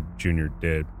DeFeo Jr.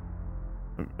 did.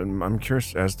 I'm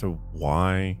curious as to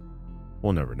why,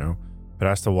 we'll never know, but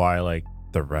as to why,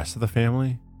 the rest of the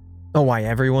family. Oh, why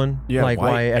everyone? Yeah,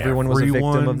 why everyone was a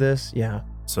victim of this? Yeah.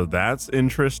 So that's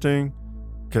interesting.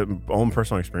 Cause own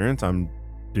personal experience, I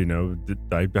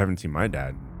haven't seen my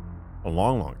dad in a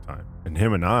long time. And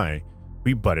him and I,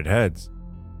 we butted heads,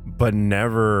 but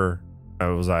never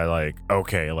was I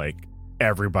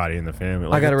everybody in the family.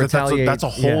 I got to retaliate. That's a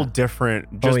whole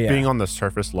different, being on the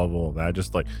surface level of that,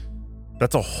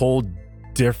 that's a whole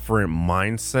different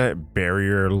mindset,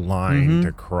 barrier line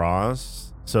to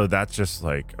cross. So that's just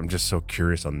I'm just so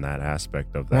curious on that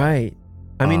aspect of that. Right.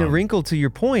 I mean, a wrinkle to your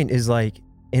point is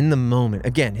in the moment.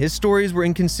 Again, his stories were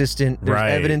inconsistent. There's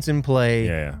evidence in play,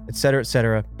 et cetera, et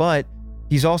cetera. But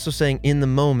he's also saying in the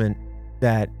moment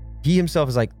that he himself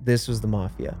is this was the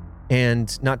mafia.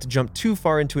 And not to jump too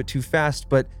far into it too fast,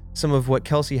 but some of what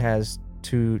Kelsey has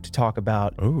to talk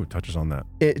about. Oh, touches on that.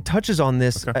 It touches on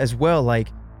this as well.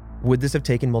 Would this have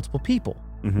taken multiple people?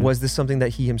 Was this something that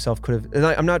he himself could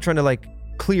have? I'm not trying to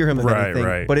clear him of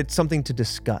anything, but it's something to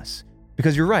discuss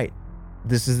because you're right.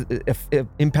 This is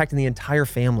impacting the entire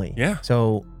family. Yeah.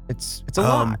 So it's a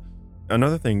lot.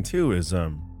 Another thing too is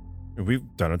we've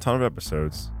done a ton of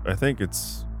episodes. I think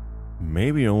it's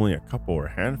maybe only a couple or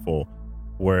a handful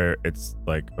where it's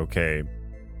okay,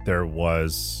 there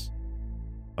was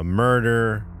a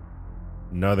murder,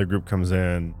 another group comes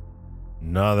in,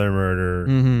 another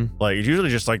murder. It's usually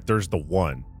just there's the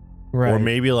one, or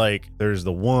maybe there's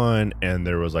the one and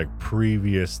there was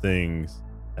previous things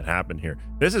that happened here.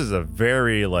 This is a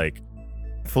very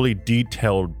fully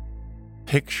detailed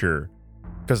picture,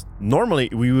 because normally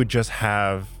we would just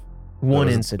have one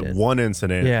incident,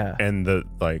 and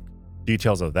the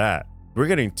details of that. We're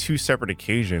getting two separate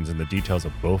occasions and the details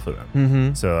of both of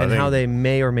them. So and how they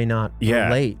may or may not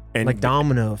relate, and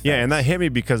domino effects. Yeah, and that hit me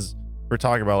because we're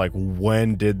talking about like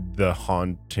when did the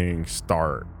haunting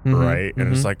start, right?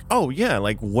 And it's like, oh yeah,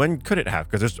 like when could it have?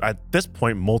 Because there's at this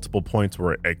point multiple points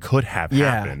where it could have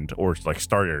happened or like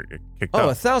started or kicked up.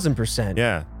 1,000%.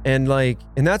 Yeah.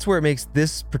 And that's where it makes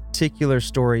this particular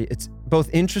story, it's both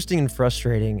interesting and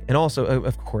frustrating, and also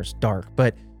of course dark.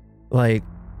 But like,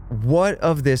 what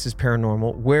of this is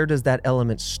paranormal? Where does that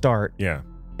element start? Yeah.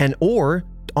 And or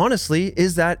honestly,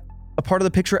 is that a part of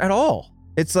the picture at all?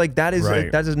 It's like that is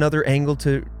that is another angle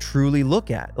to truly look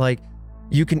at. Like,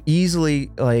 you can easily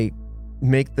like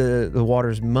make the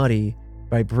waters muddy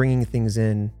by bringing things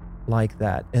in like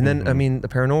that. And then I mean, the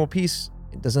paranormal piece,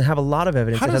 it doesn't have a lot of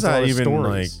evidence. How does that even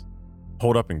stories. like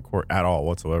hold up in court at all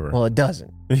whatsoever? Well, it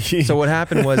doesn't. So what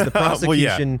happened was the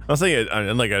prosecution. I was saying,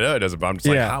 like I know it doesn't, but I'm just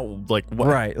like, how, like what?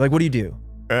 Right. Like, what do you do?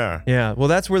 Yeah. Yeah. Well,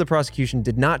 that's where the prosecution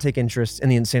did not take interest in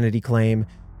the insanity claim,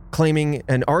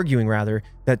 arguing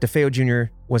that DeFeo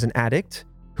Jr. was an addict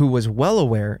who was well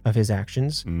aware of his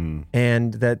actions,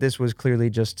 and that this was clearly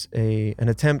just an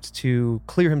attempt to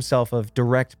clear himself of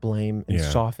direct blame and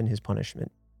soften his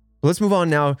punishment. But let's move on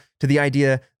now to the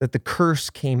idea that the curse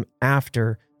came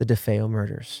after the DeFeo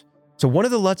murders. So one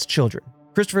of the Lutz children,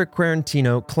 Christopher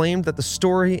Quarantino, claimed that the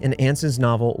story in Anson's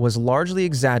novel was largely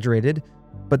exaggerated,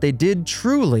 but they did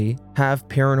truly have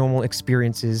paranormal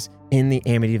experiences in the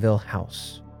Amityville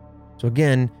house. So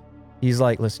again, he's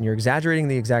like, listen, you're exaggerating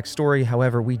the exact story.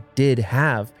 However, we did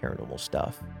have paranormal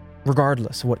stuff,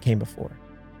 regardless of what came before.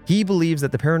 He believes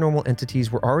that the paranormal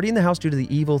entities were already in the house due to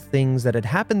the evil things that had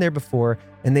happened there before,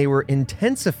 and they were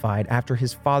intensified after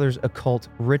his father's occult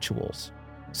rituals.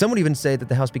 Some would even say that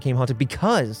the house became haunted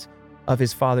because of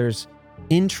his father's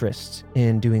interest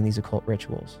in doing these occult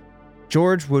rituals.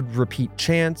 George would repeat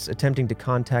chants, attempting to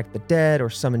contact the dead or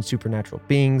summon supernatural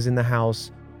beings in the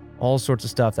house, all sorts of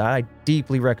stuff that I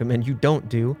deeply recommend you don't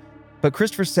do. But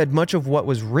Christopher said much of what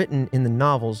was written in the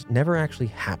novels never actually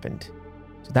happened.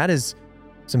 So that is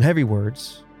some heavy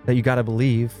words that you got to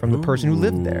believe from the person who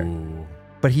lived there.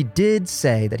 But he did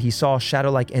say that he saw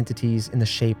shadow-like entities in the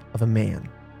shape of a man.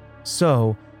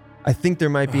 So I think there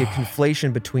might be a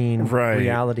conflation between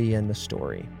reality and the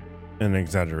story. An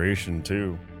exaggeration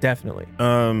too. Definitely.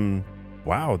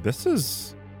 Wow, this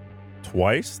is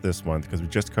twice this month because we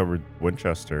just covered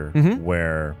Winchester,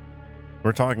 where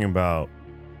we're talking about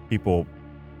people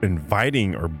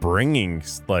inviting or bringing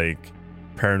like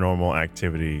paranormal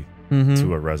activity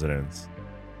to a residence,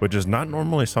 which is not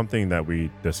normally something that we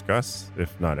discuss,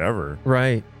 if not ever.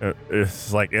 Right.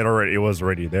 It's like it was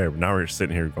already there, but now we're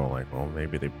sitting here going like, well,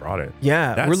 maybe they brought it.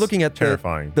 Yeah, that's we're looking at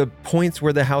terrifying. The points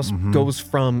where the house goes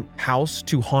from house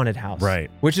to haunted house. Right.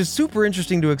 Which is super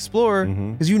interesting to explore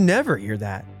because you never hear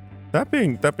that. That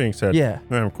being said, I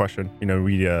have a question. You know,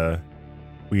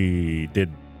 we did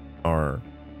our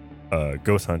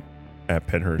ghost hunt at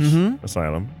Pennhurst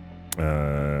Asylum.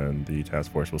 And the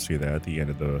task force will see that at the end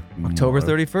of the October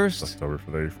 31st. October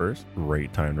 31st.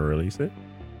 Great time to release it.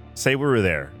 Say we were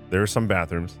there. There were some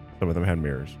bathrooms. Some of them had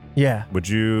mirrors. Yeah. Would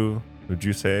you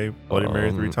say Bloody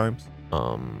Mary 3 times?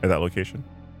 At that location?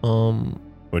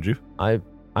 Would you?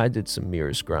 I did some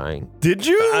mirror scrying. Did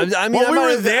you? I mean, we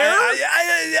were there. I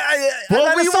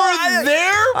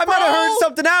might have heard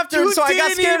something after, so I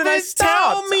got scared and I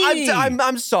stopped.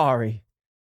 I'm sorry.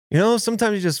 You know,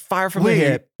 sometimes you just fire from the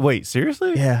hip. Wait,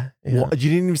 seriously? Yeah. What, you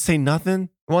didn't even say nothing?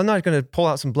 Well, I'm not going to pull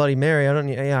out some Bloody Mary. I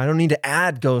don't need to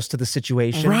add ghosts to the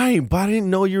situation. Right, but I didn't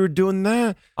know you were doing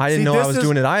that. I didn't know I was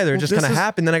doing it either. It just kind of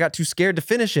happened. Then I got too scared to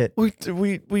finish it. We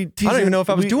I don't even know if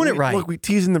I was doing it right. Look, we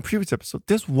teased in the previous episode.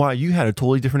 This is why you had a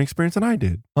totally different experience than I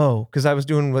did. Oh, because I was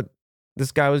doing what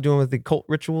this guy was doing with the cult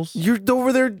rituals? You're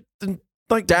over there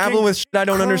like dabbling with shit I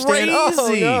don't understand.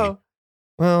 Oh, no.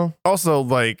 Well, also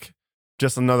like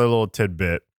just another little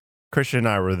tidbit. Christian and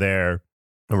I were there.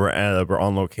 And we're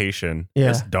on location.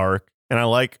 Yeah. It's dark. And I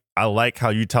like how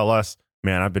you tell us,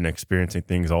 man, I've been experiencing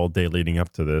things all day leading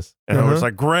up to this. And I was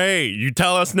like, great, you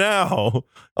tell us now.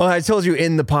 Oh, I told you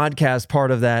in the podcast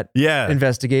part of that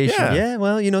investigation. Yeah,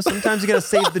 well, you know, sometimes you got to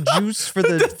save the juice for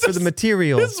the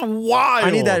material. It's wild.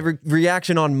 I need that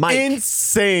reaction on mic.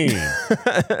 Insane.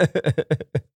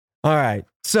 All right.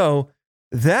 So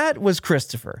that was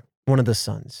Christopher, one of the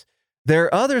sons.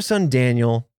 Their other son,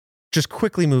 Daniel, just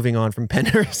quickly moving on from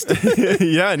Pennhurst.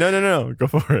 Yeah, no. Go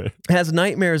for it. Has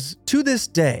nightmares to this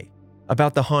day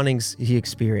about the hauntings he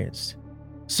experienced.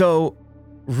 So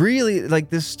really, like,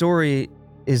 this story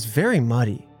is very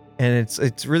muddy and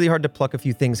it's really hard to pluck a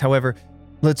few things. However,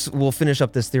 we'll finish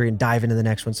up this theory and dive into the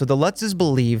next one. So the Lutzes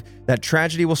believe that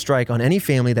tragedy will strike on any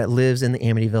family that lives in the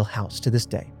Amityville house to this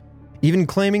day, even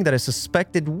claiming that a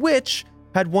suspected witch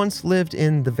had once lived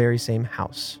in the very same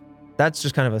house. That's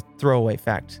just kind of a throwaway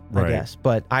fact, I guess.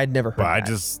 But I'd never heard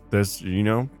that. But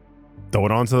throw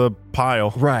it onto the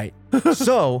pile. Right.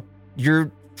 So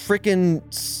your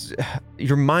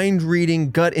mind reading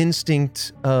gut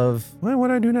instinct of what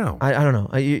do I do now? I don't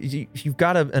know. You've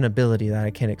got an ability that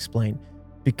I can't explain,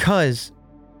 because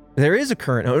there is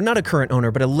not a current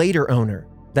owner, but a later owner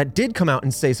that did come out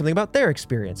and say something about their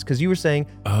experience. Because you were saying,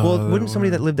 wouldn't somebody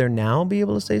that lived there now be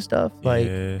able to say stuff like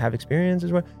have experience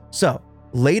as well? So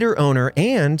later owner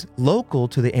and local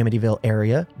to the Amityville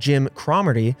area, Jim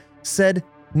Cromarty, said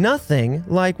nothing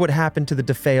like what happened to the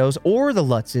DeFeos or the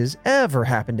Lutzes ever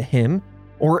happened to him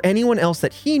or anyone else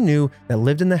that he knew that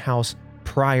lived in the house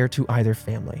prior to either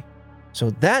family.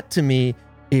 So that to me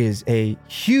is a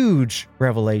huge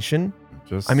revelation.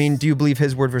 I mean, do you believe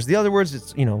his word versus the other words?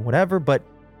 It's, whatever, but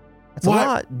that's a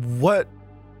lot. What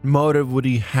motive would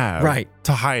he have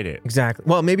to hide it? Exactly.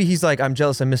 Well, maybe he's like, I'm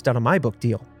jealous I missed out on my book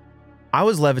deal. I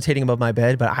was levitating above my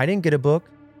bed, but I didn't get a book.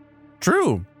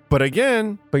 True. But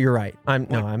again, you're right. I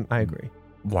agree.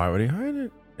 Why would he hide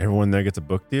it? Everyone there gets a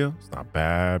book deal. It's not a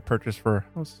bad purchase for a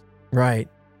house. Right.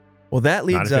 Well, that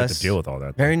leads us to deal with all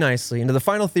that very nicely into the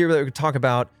final theory that we're going to talk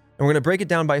about, and we're going to break it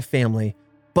down by family,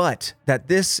 but that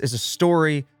this is a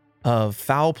story of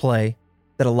foul play,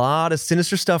 that a lot of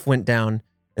sinister stuff went down.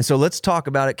 And so let's talk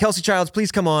about it. Kelsey Childs,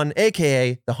 please come on,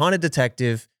 aka the Haunted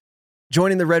Detective,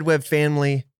 joining the Red Web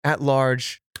family at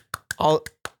large.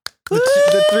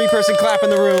 The three-person clap in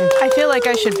the room. I feel like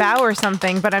I should bow or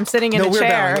something, but I'm sitting in a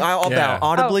chair. Bowing. I'll bow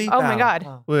audibly. Oh my God.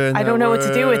 I don't know what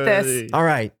to do with this. All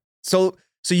right. So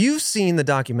you've seen the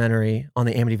documentary on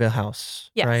the Amityville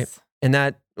house, right?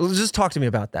 And just talk to me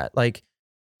about that. Like,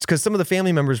 it's because some of the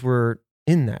family members were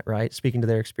in that, right? Speaking to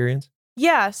their experience.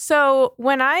 Yeah. So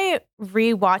when I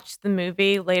rewatched the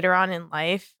movie later on in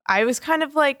life, I was kind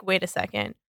of like, wait a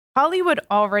second. Hollywood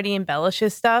already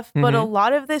embellishes stuff, but a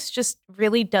lot of this just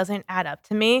really doesn't add up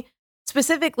to me,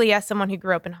 specifically as someone who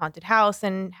grew up in a haunted house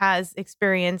and has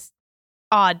experienced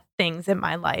odd things in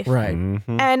my life. Right.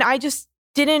 And I just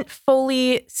didn't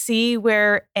fully see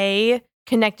where A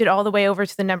connected all the way over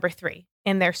to the number 3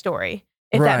 in their story,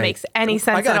 if that makes any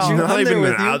sense at all.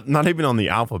 Not even on the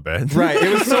alphabet. Right.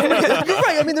 It was so many, you're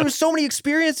right. I mean, there were so many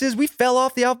experiences. We fell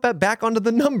off the alphabet back onto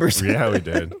the numbers. Yeah, we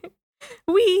did.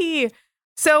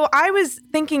 So I was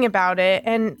thinking about it,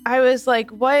 and I was like,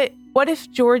 what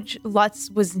if George Lutz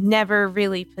was never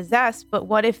really possessed, but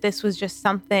what if this was just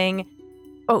something,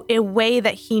 a way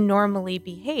that he normally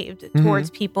behaved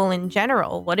towards people in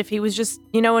general? What if he was just,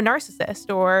 a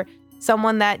narcissist or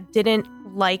someone that didn't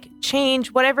like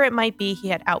change, whatever it might be, he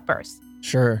had outbursts.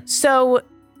 Sure. So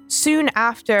soon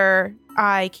after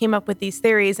I came up with these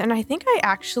theories, and I think I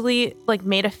actually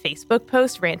made a Facebook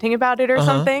post ranting about it or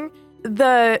something.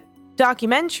 The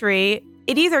documentary,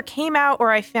 it either came out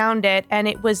or I found it, and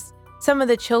it was some of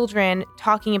the children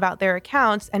talking about their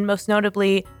accounts, and most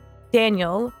notably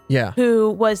Daniel, who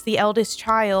was the eldest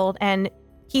child, and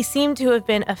he seemed to have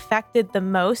been affected the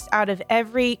most out of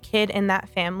every kid in that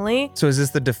family. So is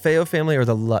this the DeFeo family or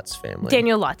the Lutz family?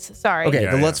 Daniel Lutz, sorry. Okay,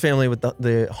 the Lutz family with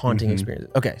the haunting experience.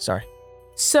 Okay, sorry.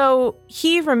 So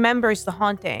he remembers the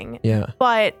haunting,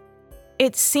 but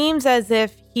it seems as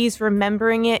if he's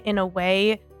remembering it in a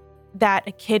way that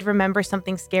a kid remembers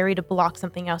something scary to block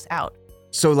something else out.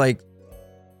 So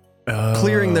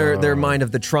clearing their mind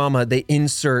of the trauma, they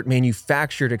insert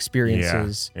manufactured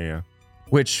experiences. Yeah.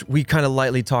 Which we kind of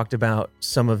lightly talked about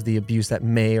some of the abuse that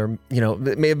may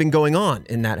have been going on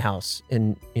in that house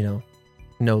in,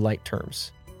 no light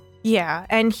terms. Yeah,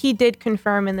 and he did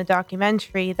confirm in the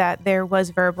documentary that there was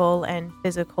verbal and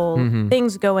physical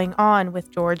things going on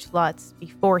with George Lutz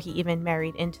before he even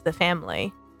married into the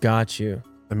family. Got you.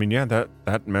 I mean, yeah,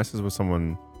 that messes with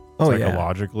someone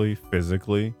psychologically,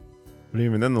 physically. But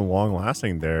even then, the long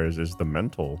lasting there is the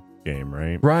mental game,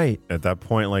 right? Right. At that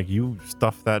point, you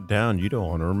stuff that down, you don't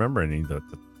want to remember any of the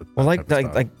well, like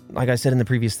I said in the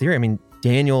previous theory, I mean,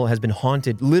 Daniel has been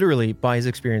haunted literally by his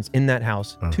experience in that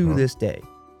house to this day.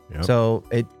 Yep. So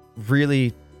it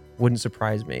really wouldn't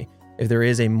surprise me if there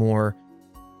is a more,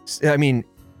 I mean,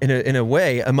 in a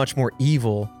way, a much more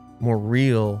evil, more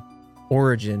real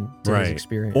origin to his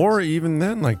experience. Or even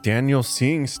then, Daniel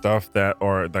seeing stuff that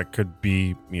could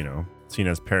be, seen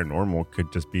as paranormal,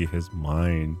 could just be his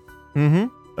mind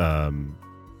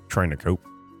trying to cope.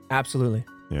 Absolutely.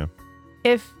 Yeah.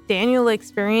 If Daniel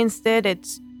experienced it,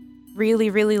 it's really,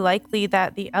 really likely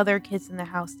that the other kids in the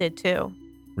house did too.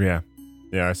 Yeah.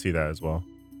 Yeah, I see that as well.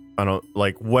 I don't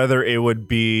whether it would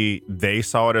be they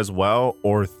saw it as well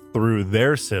or through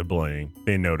their sibling,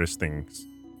 they noticed things.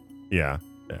 Yeah.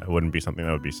 It wouldn't be something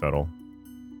that would be subtle.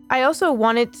 I also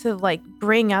wanted to like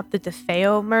bring up the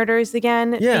DeFeo murders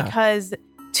again because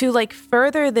to like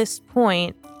further this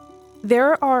point,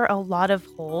 there are a lot of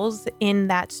holes in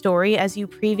that story, as you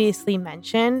previously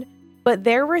mentioned, but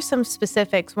there were some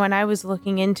specifics when I was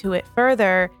looking into it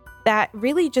further that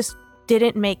really just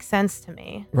didn't make sense to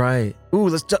me. Right. Ooh,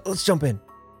 let's jump in.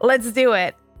 Let's do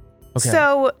it. Okay.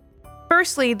 So,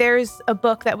 firstly, there's a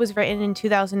book that was written in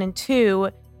 2002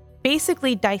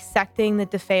 basically dissecting the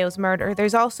DeFeo's murder.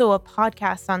 There's also a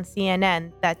podcast on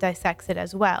CNN that dissects it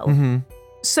as well. Mm-hmm.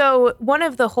 So, one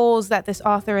of the holes that this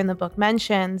author in the book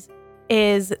mentions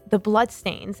is the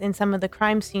bloodstains in some of the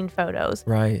crime scene photos.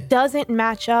 Right. Doesn't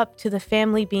match up to the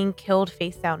family being killed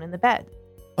face down in the bed.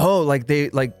 Oh,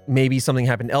 maybe something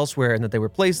happened elsewhere and that they were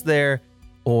placed there,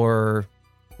 or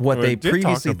what they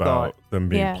previously thought them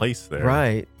being placed there.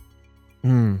 Right.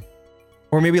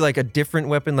 Or maybe like a different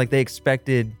weapon, like they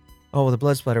expected, the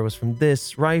blood splatter was from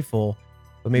this rifle,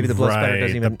 but maybe the blood splatter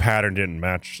doesn't even... The pattern didn't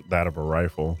match that of a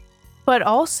rifle. But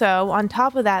also, on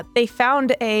top of that, they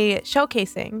found a shell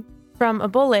casing from a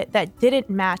bullet that didn't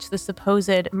match the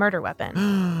supposed murder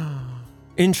weapon.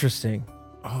 Interesting.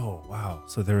 Oh, wow.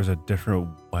 So there was a different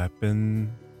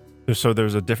weapon. So there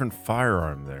was a different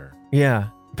firearm there. Yeah,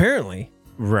 apparently.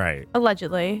 Right.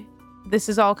 Allegedly. This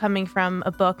is all coming from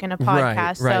a book and a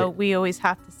podcast, right. so we always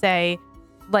have to say,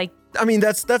 like... I mean,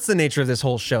 that's the nature of this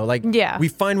whole show. Like, we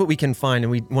find what we can find,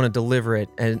 and we want to deliver it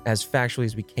as factually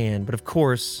as we can. But of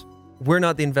course, we're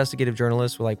not the investigative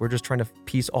journalists. We're just trying to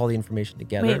piece all the information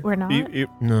together. Wait, we're not?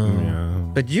 No. Yeah.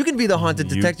 But you can be the haunted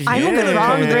detective. I'm in the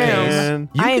wrong room.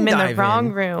 I am in the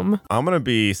wrong room. I'm going to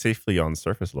be safely on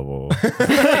surface level.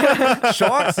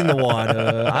 Sharks in the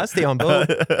water. I stay on boat.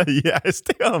 Yeah, I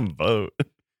stay on boat.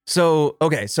 So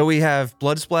we have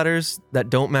blood splatters that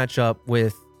don't match up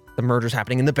with the murders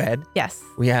happening in the bed. Yes.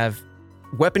 We have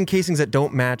weapon casings that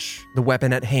don't match the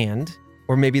weapon at hand,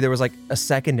 or maybe there was like a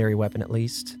secondary weapon at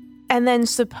least. And then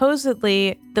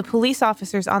supposedly the police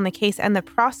officers on the case and the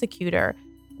prosecutor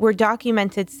were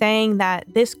documented saying that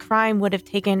this crime would have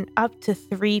taken up to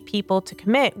 3 people to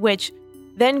commit, which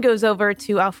then goes over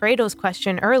to Alfredo's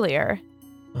question earlier.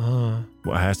 Well,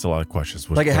 I asked a lot of questions.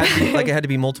 It had to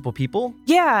be multiple people?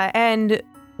 Yeah, and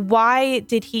why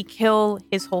did he kill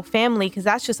his whole family? Because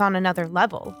that's just on another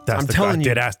level. I'm telling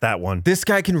you, I did ask that one. This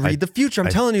guy can read the future. I'm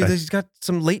telling you, he's got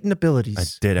some latent abilities. I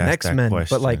did ask X-Men, that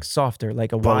question. but like softer,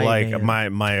 like a but wide like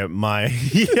man. my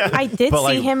yeah. I did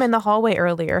see him in the hallway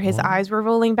earlier. His eyes were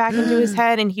rolling back into his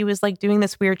head, and he was like doing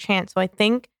this weird chant. So I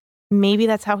think maybe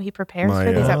that's how he prepares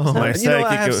for these episodes.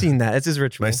 I have seen that. It's his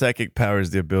ritual. My psychic power is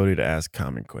the ability to ask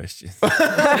common questions.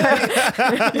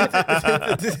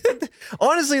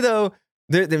 Honestly, though,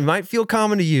 they might feel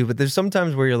common to you, but there's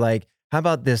sometimes where you're like, how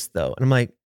about this, though? And I'm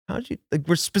like, how'd you... Like,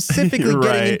 we're specifically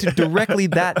getting into directly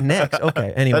that next.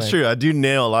 Okay, anyway. That's true. I do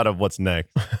nail a lot of what's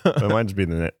next. It might just be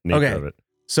the nature of it.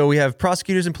 So we have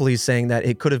prosecutors and police saying that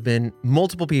it could have been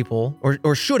multiple people,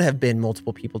 or should have been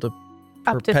multiple people to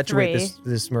perpetuate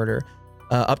this murder.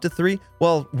 Up to 3?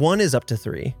 Well, 1 is up to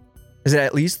 3. Is it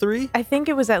at least 3? I think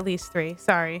it was at least 3.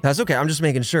 Sorry. That's okay. I'm just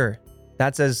making sure.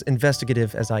 That's as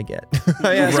investigative as I get.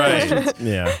 Right.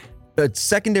 Yeah. A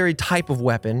secondary type of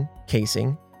weapon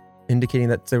casing, indicating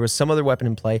that there was some other weapon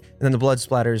in play, and then the blood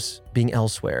splatters being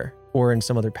elsewhere or in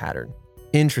some other pattern.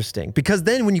 Interesting. Because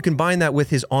then when you combine that with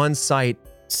his on-site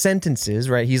sentences,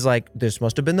 right? He's like, this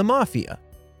must have been the mafia.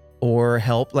 Or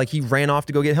help, like he ran off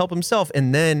to go get help himself.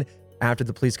 And then after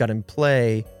the police got in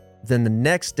play, then the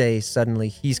next day, suddenly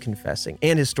he's confessing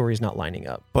and his story's not lining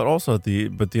up. But also at the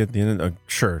end,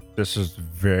 sure, this is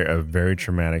a very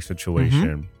traumatic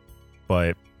situation.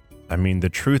 But I mean, the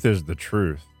truth is the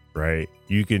truth, right?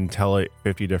 You can tell it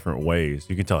 50 different ways.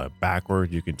 You can tell it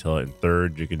backwards. You can tell it in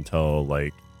third. You can tell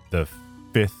like the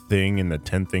 5th thing and the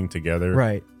 10th thing together.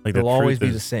 Right. Like it'll always be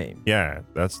the same. Yeah,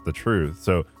 that's the truth.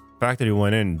 So the fact that he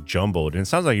went in jumbled, and it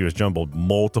sounds like he was jumbled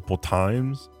multiple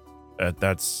times.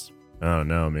 That's, I don't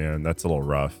know, man. That's a little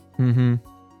rough. Mm-hmm.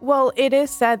 Well, it is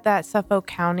said that Suffolk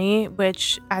County,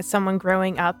 which as someone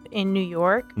growing up in New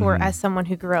York, or as someone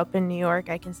who grew up in New York,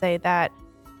 I can say that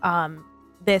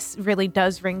this really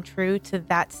does ring true to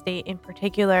that state in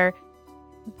particular.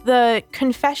 The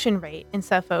confession rate in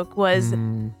Suffolk was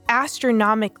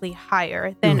astronomically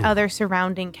higher than other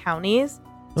surrounding counties.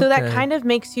 So that kind of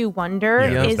makes you wonder,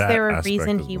 is there a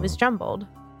reason he was jumbled?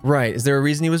 Right. Is there a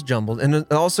reason he was jumbled? And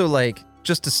also, like,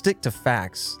 just to stick to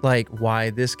facts, like why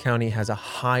this county has a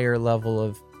higher level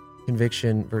of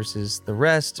conviction versus the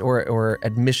rest, or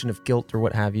admission of guilt or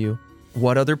what have you.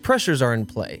 What other pressures are in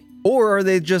play? Or are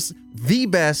they just the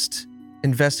best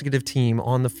investigative team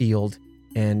on the field?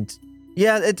 And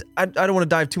yeah, I don't want to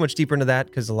dive too much deeper into that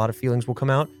because a lot of feelings will come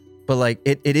out. but like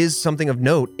it is something of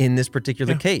note in this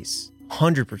particular case.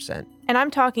 100%. And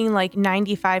I'm talking like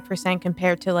 95%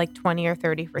 compared to like 20 or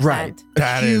 30%. Right.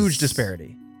 A huge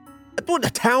disparity. What, a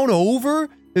town over?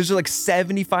 There's like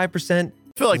 75%.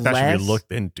 I feel like that should be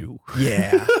looked into.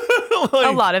 Yeah. Like,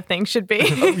 a lot of things should be.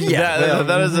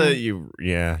 That is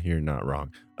you're not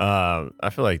wrong. I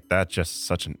feel like that's just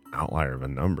such an outlier of a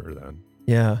number then.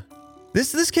 Yeah.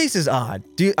 This case is odd.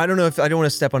 I don't want to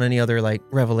step on any other like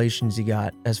revelations you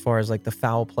got as far as like the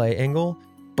foul play angle,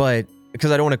 but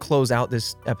because I don't want to close out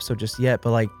this episode just yet,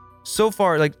 but like so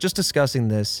far, like just discussing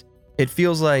this, it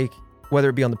feels like whether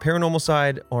it be on the paranormal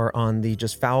side or on the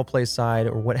just foul play side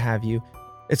or what have you,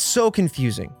 it's so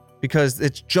confusing because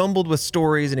it's jumbled with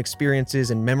stories and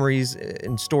experiences and memories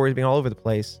and stories being all over the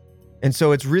place. And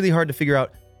so it's really hard to figure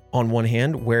out, on one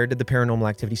hand, where did the paranormal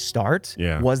activity start?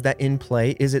 Yeah. Was that in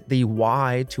play? Is it the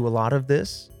why to a lot of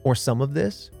this or some of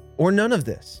this or none of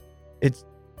this? It's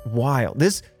wild.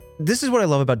 This is what I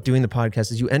love about doing the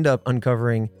podcast is you end up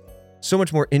uncovering so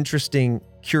much more interesting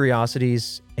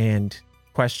curiosities and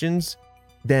questions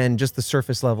than just the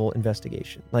surface level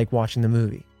investigation, like watching the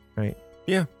movie, right?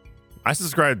 Yeah. I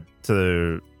subscribe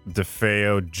to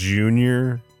DeFeo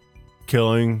Jr.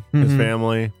 killing his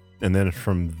family. And then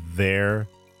from there,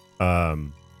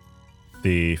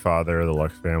 the father of the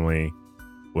Lux family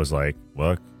was like,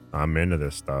 look, I'm into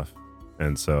this stuff.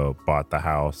 And so bought the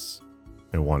house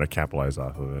and want to capitalize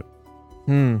off of it.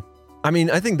 I mean,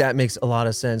 I think that makes a lot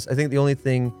of sense. I think the only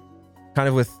thing kind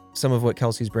of with some of what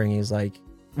Kelsey's bringing is like,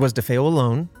 was DeFeo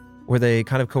alone? Were they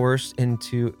kind of coerced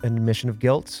into an admission of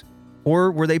guilt?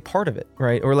 Or were they part of it,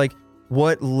 right? Or like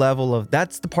what level of,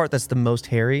 that's the part that's the most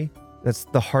hairy. That's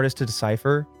the hardest to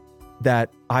decipher,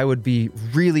 that I would be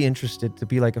really interested to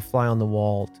be like a fly on the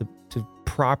wall to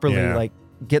properly like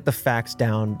get the facts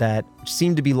down that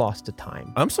seem to be lost to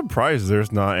time. I'm surprised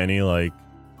there's not any like,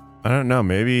 I don't know,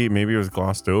 maybe it was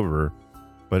glossed over,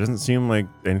 but it doesn't seem like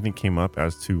anything came up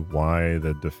as to why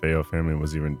the DeFeo family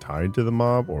was even tied to the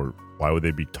mob, or why would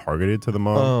they be targeted to the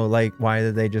mob? Oh, like why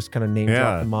did they just kind of name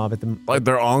drop the mob at the like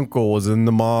their uncle was in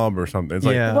the mob or something? It's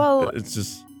like, well, it's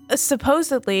just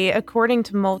supposedly, according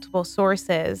to multiple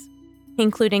sources,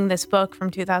 including this book from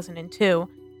 2002,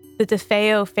 the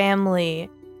DeFeo family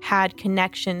had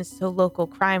connections to local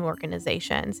crime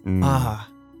organizations.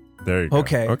 There you go.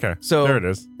 Okay. So there it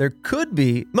is. There could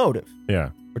be motive.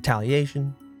 Yeah.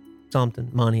 Retaliation, something,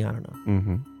 money, I don't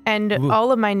know. And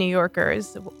all of my New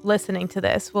Yorkers listening to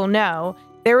this will know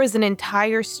there was an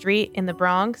entire street in the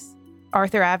Bronx,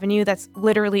 Arthur Avenue, that's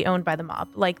literally owned by the mob.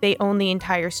 Like they own the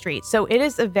entire street. So it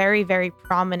is a very, very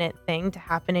prominent thing to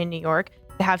happen in New York,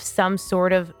 to have some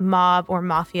sort of mob or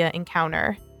mafia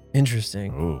encounter.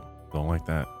 Interesting. Ooh, don't like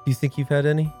that. Do you think you've had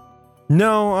any?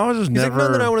 No, I was just never. Like,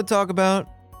 none that I want to talk about.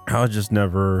 I was just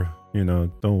never,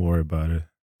 don't worry about it.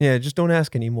 Yeah, just don't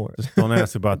ask anymore. Just don't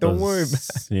ask about don't those. Worry about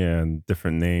it. Yeah, and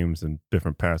different names and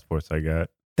different passports I got.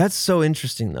 That's so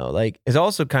interesting, though. Like, it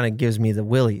also kind of gives me the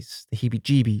willies, the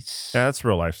heebie-jeebies. Yeah, that's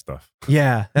real life stuff.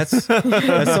 Yeah, that's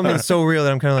something so real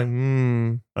that I'm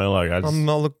kind of like,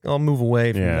 I'll move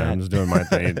away from that. Yeah, I'm just doing my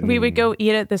thing. We would go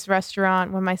eat at this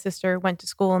restaurant when my sister went to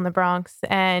school in the Bronx,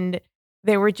 and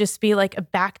there would just be like a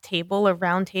back table, a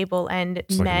round table, and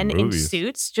just men like in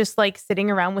suits just like sitting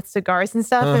around with cigars and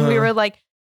stuff. And we were like,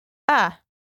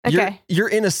 okay. You're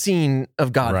in a scene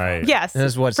of Godfather. Right. Yes,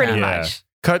 that's what's pretty happening. much.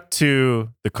 Cut to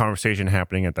the conversation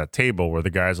happening at that table where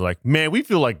the guys are like, man, we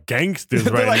feel like gangsters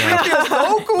right like, now. We feel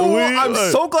so cool. I'm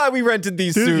so glad we rented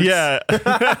these suits. Yeah.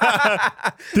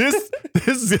 this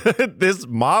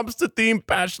mobster themed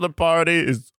bachelor party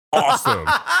is awesome.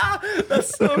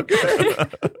 That's so good.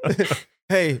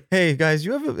 Hey guys,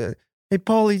 hey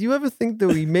Paulie, do you ever think that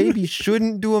we maybe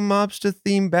shouldn't do a mobster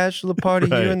themed bachelor party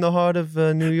here in the heart of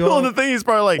New York? Well, the thing is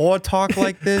probably like, or talk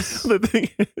like this. The thing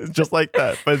is just like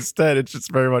that, but instead it's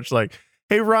just very much like,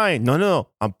 hey Ryan, no,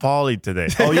 I'm Paulie today.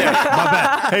 Oh yeah, my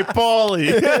bad. Hey Paulie,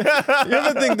 you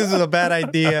ever think this is a bad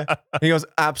idea? He goes,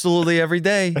 absolutely, every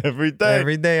day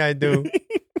I do.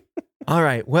 All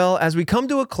right, well, as we come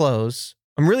to a close,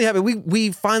 I'm really happy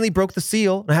we finally broke the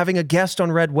seal having a guest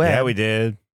on Red Web. Yeah, we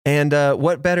did. And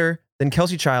what better than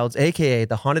Kelsey Childs, a.k.a.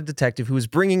 the Haunted Detective, who is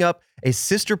bringing up a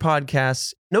sister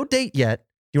podcast. No date yet.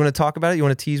 You want to talk about it? You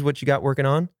want to tease what you got working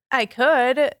on? I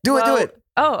could. Do it.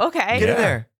 Oh, okay. Get in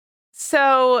there.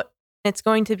 So it's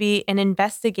going to be an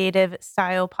investigative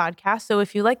style podcast. So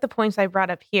if you like the points I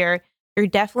brought up here, you're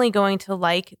definitely going to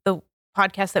like the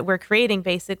podcast that we're creating,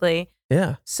 basically.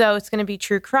 Yeah. So it's going to be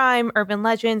true crime, urban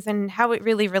legends, and how it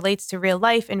really relates to real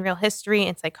life and real history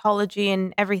and psychology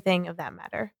and everything of that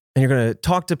matter. And you're going to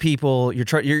talk to people. You're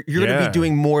going to be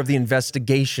doing more of the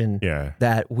investigation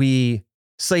that we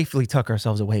safely tuck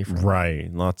ourselves away from.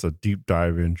 Right. Lots of deep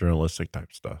dive in journalistic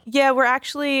type stuff. Yeah, we're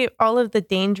actually all of the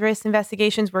dangerous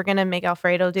investigations we're going to make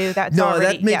Alfredo do. That's no,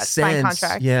 already that makes sense.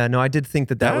 Contract. Yeah, no, I did think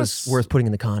that was worth putting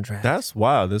in the contract. That's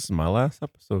wow. This is my last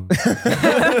episode. This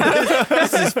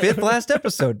is 5th last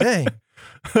episode. Dang.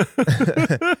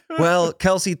 Well,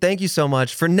 Kelsey, thank you so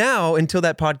much. For now, until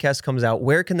that podcast comes out,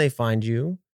 where can they find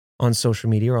you on social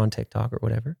media or on TikTok or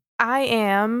whatever?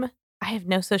 I have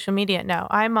no social media. No,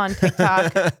 I'm on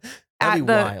TikTok. That'd be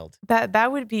wild.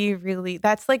 That would be really,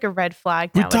 that's like a red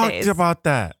flag nowadays. We talked about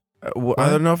that. I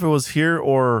don't know if it was here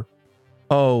or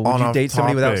would you date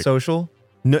somebody without social?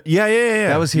 No, yeah.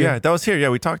 That was here. Yeah, that was here. Yeah,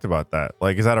 we talked about that.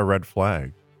 Like, is that a red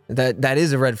flag? That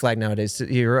is a red flag nowadays.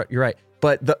 You're right.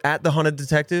 But at the Haunted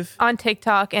Detective on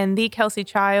TikTok and the Kelsey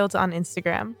Childs on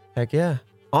Instagram. Heck yeah.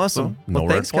 Awesome. Well,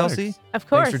 thanks, Kelsey. Of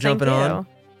course. Thanks for jumping on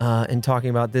and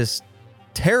talking about this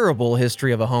terrible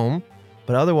history of a home.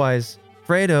 But otherwise,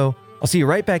 Fredo, I'll see you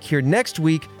right back here next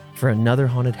week for another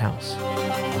haunted house.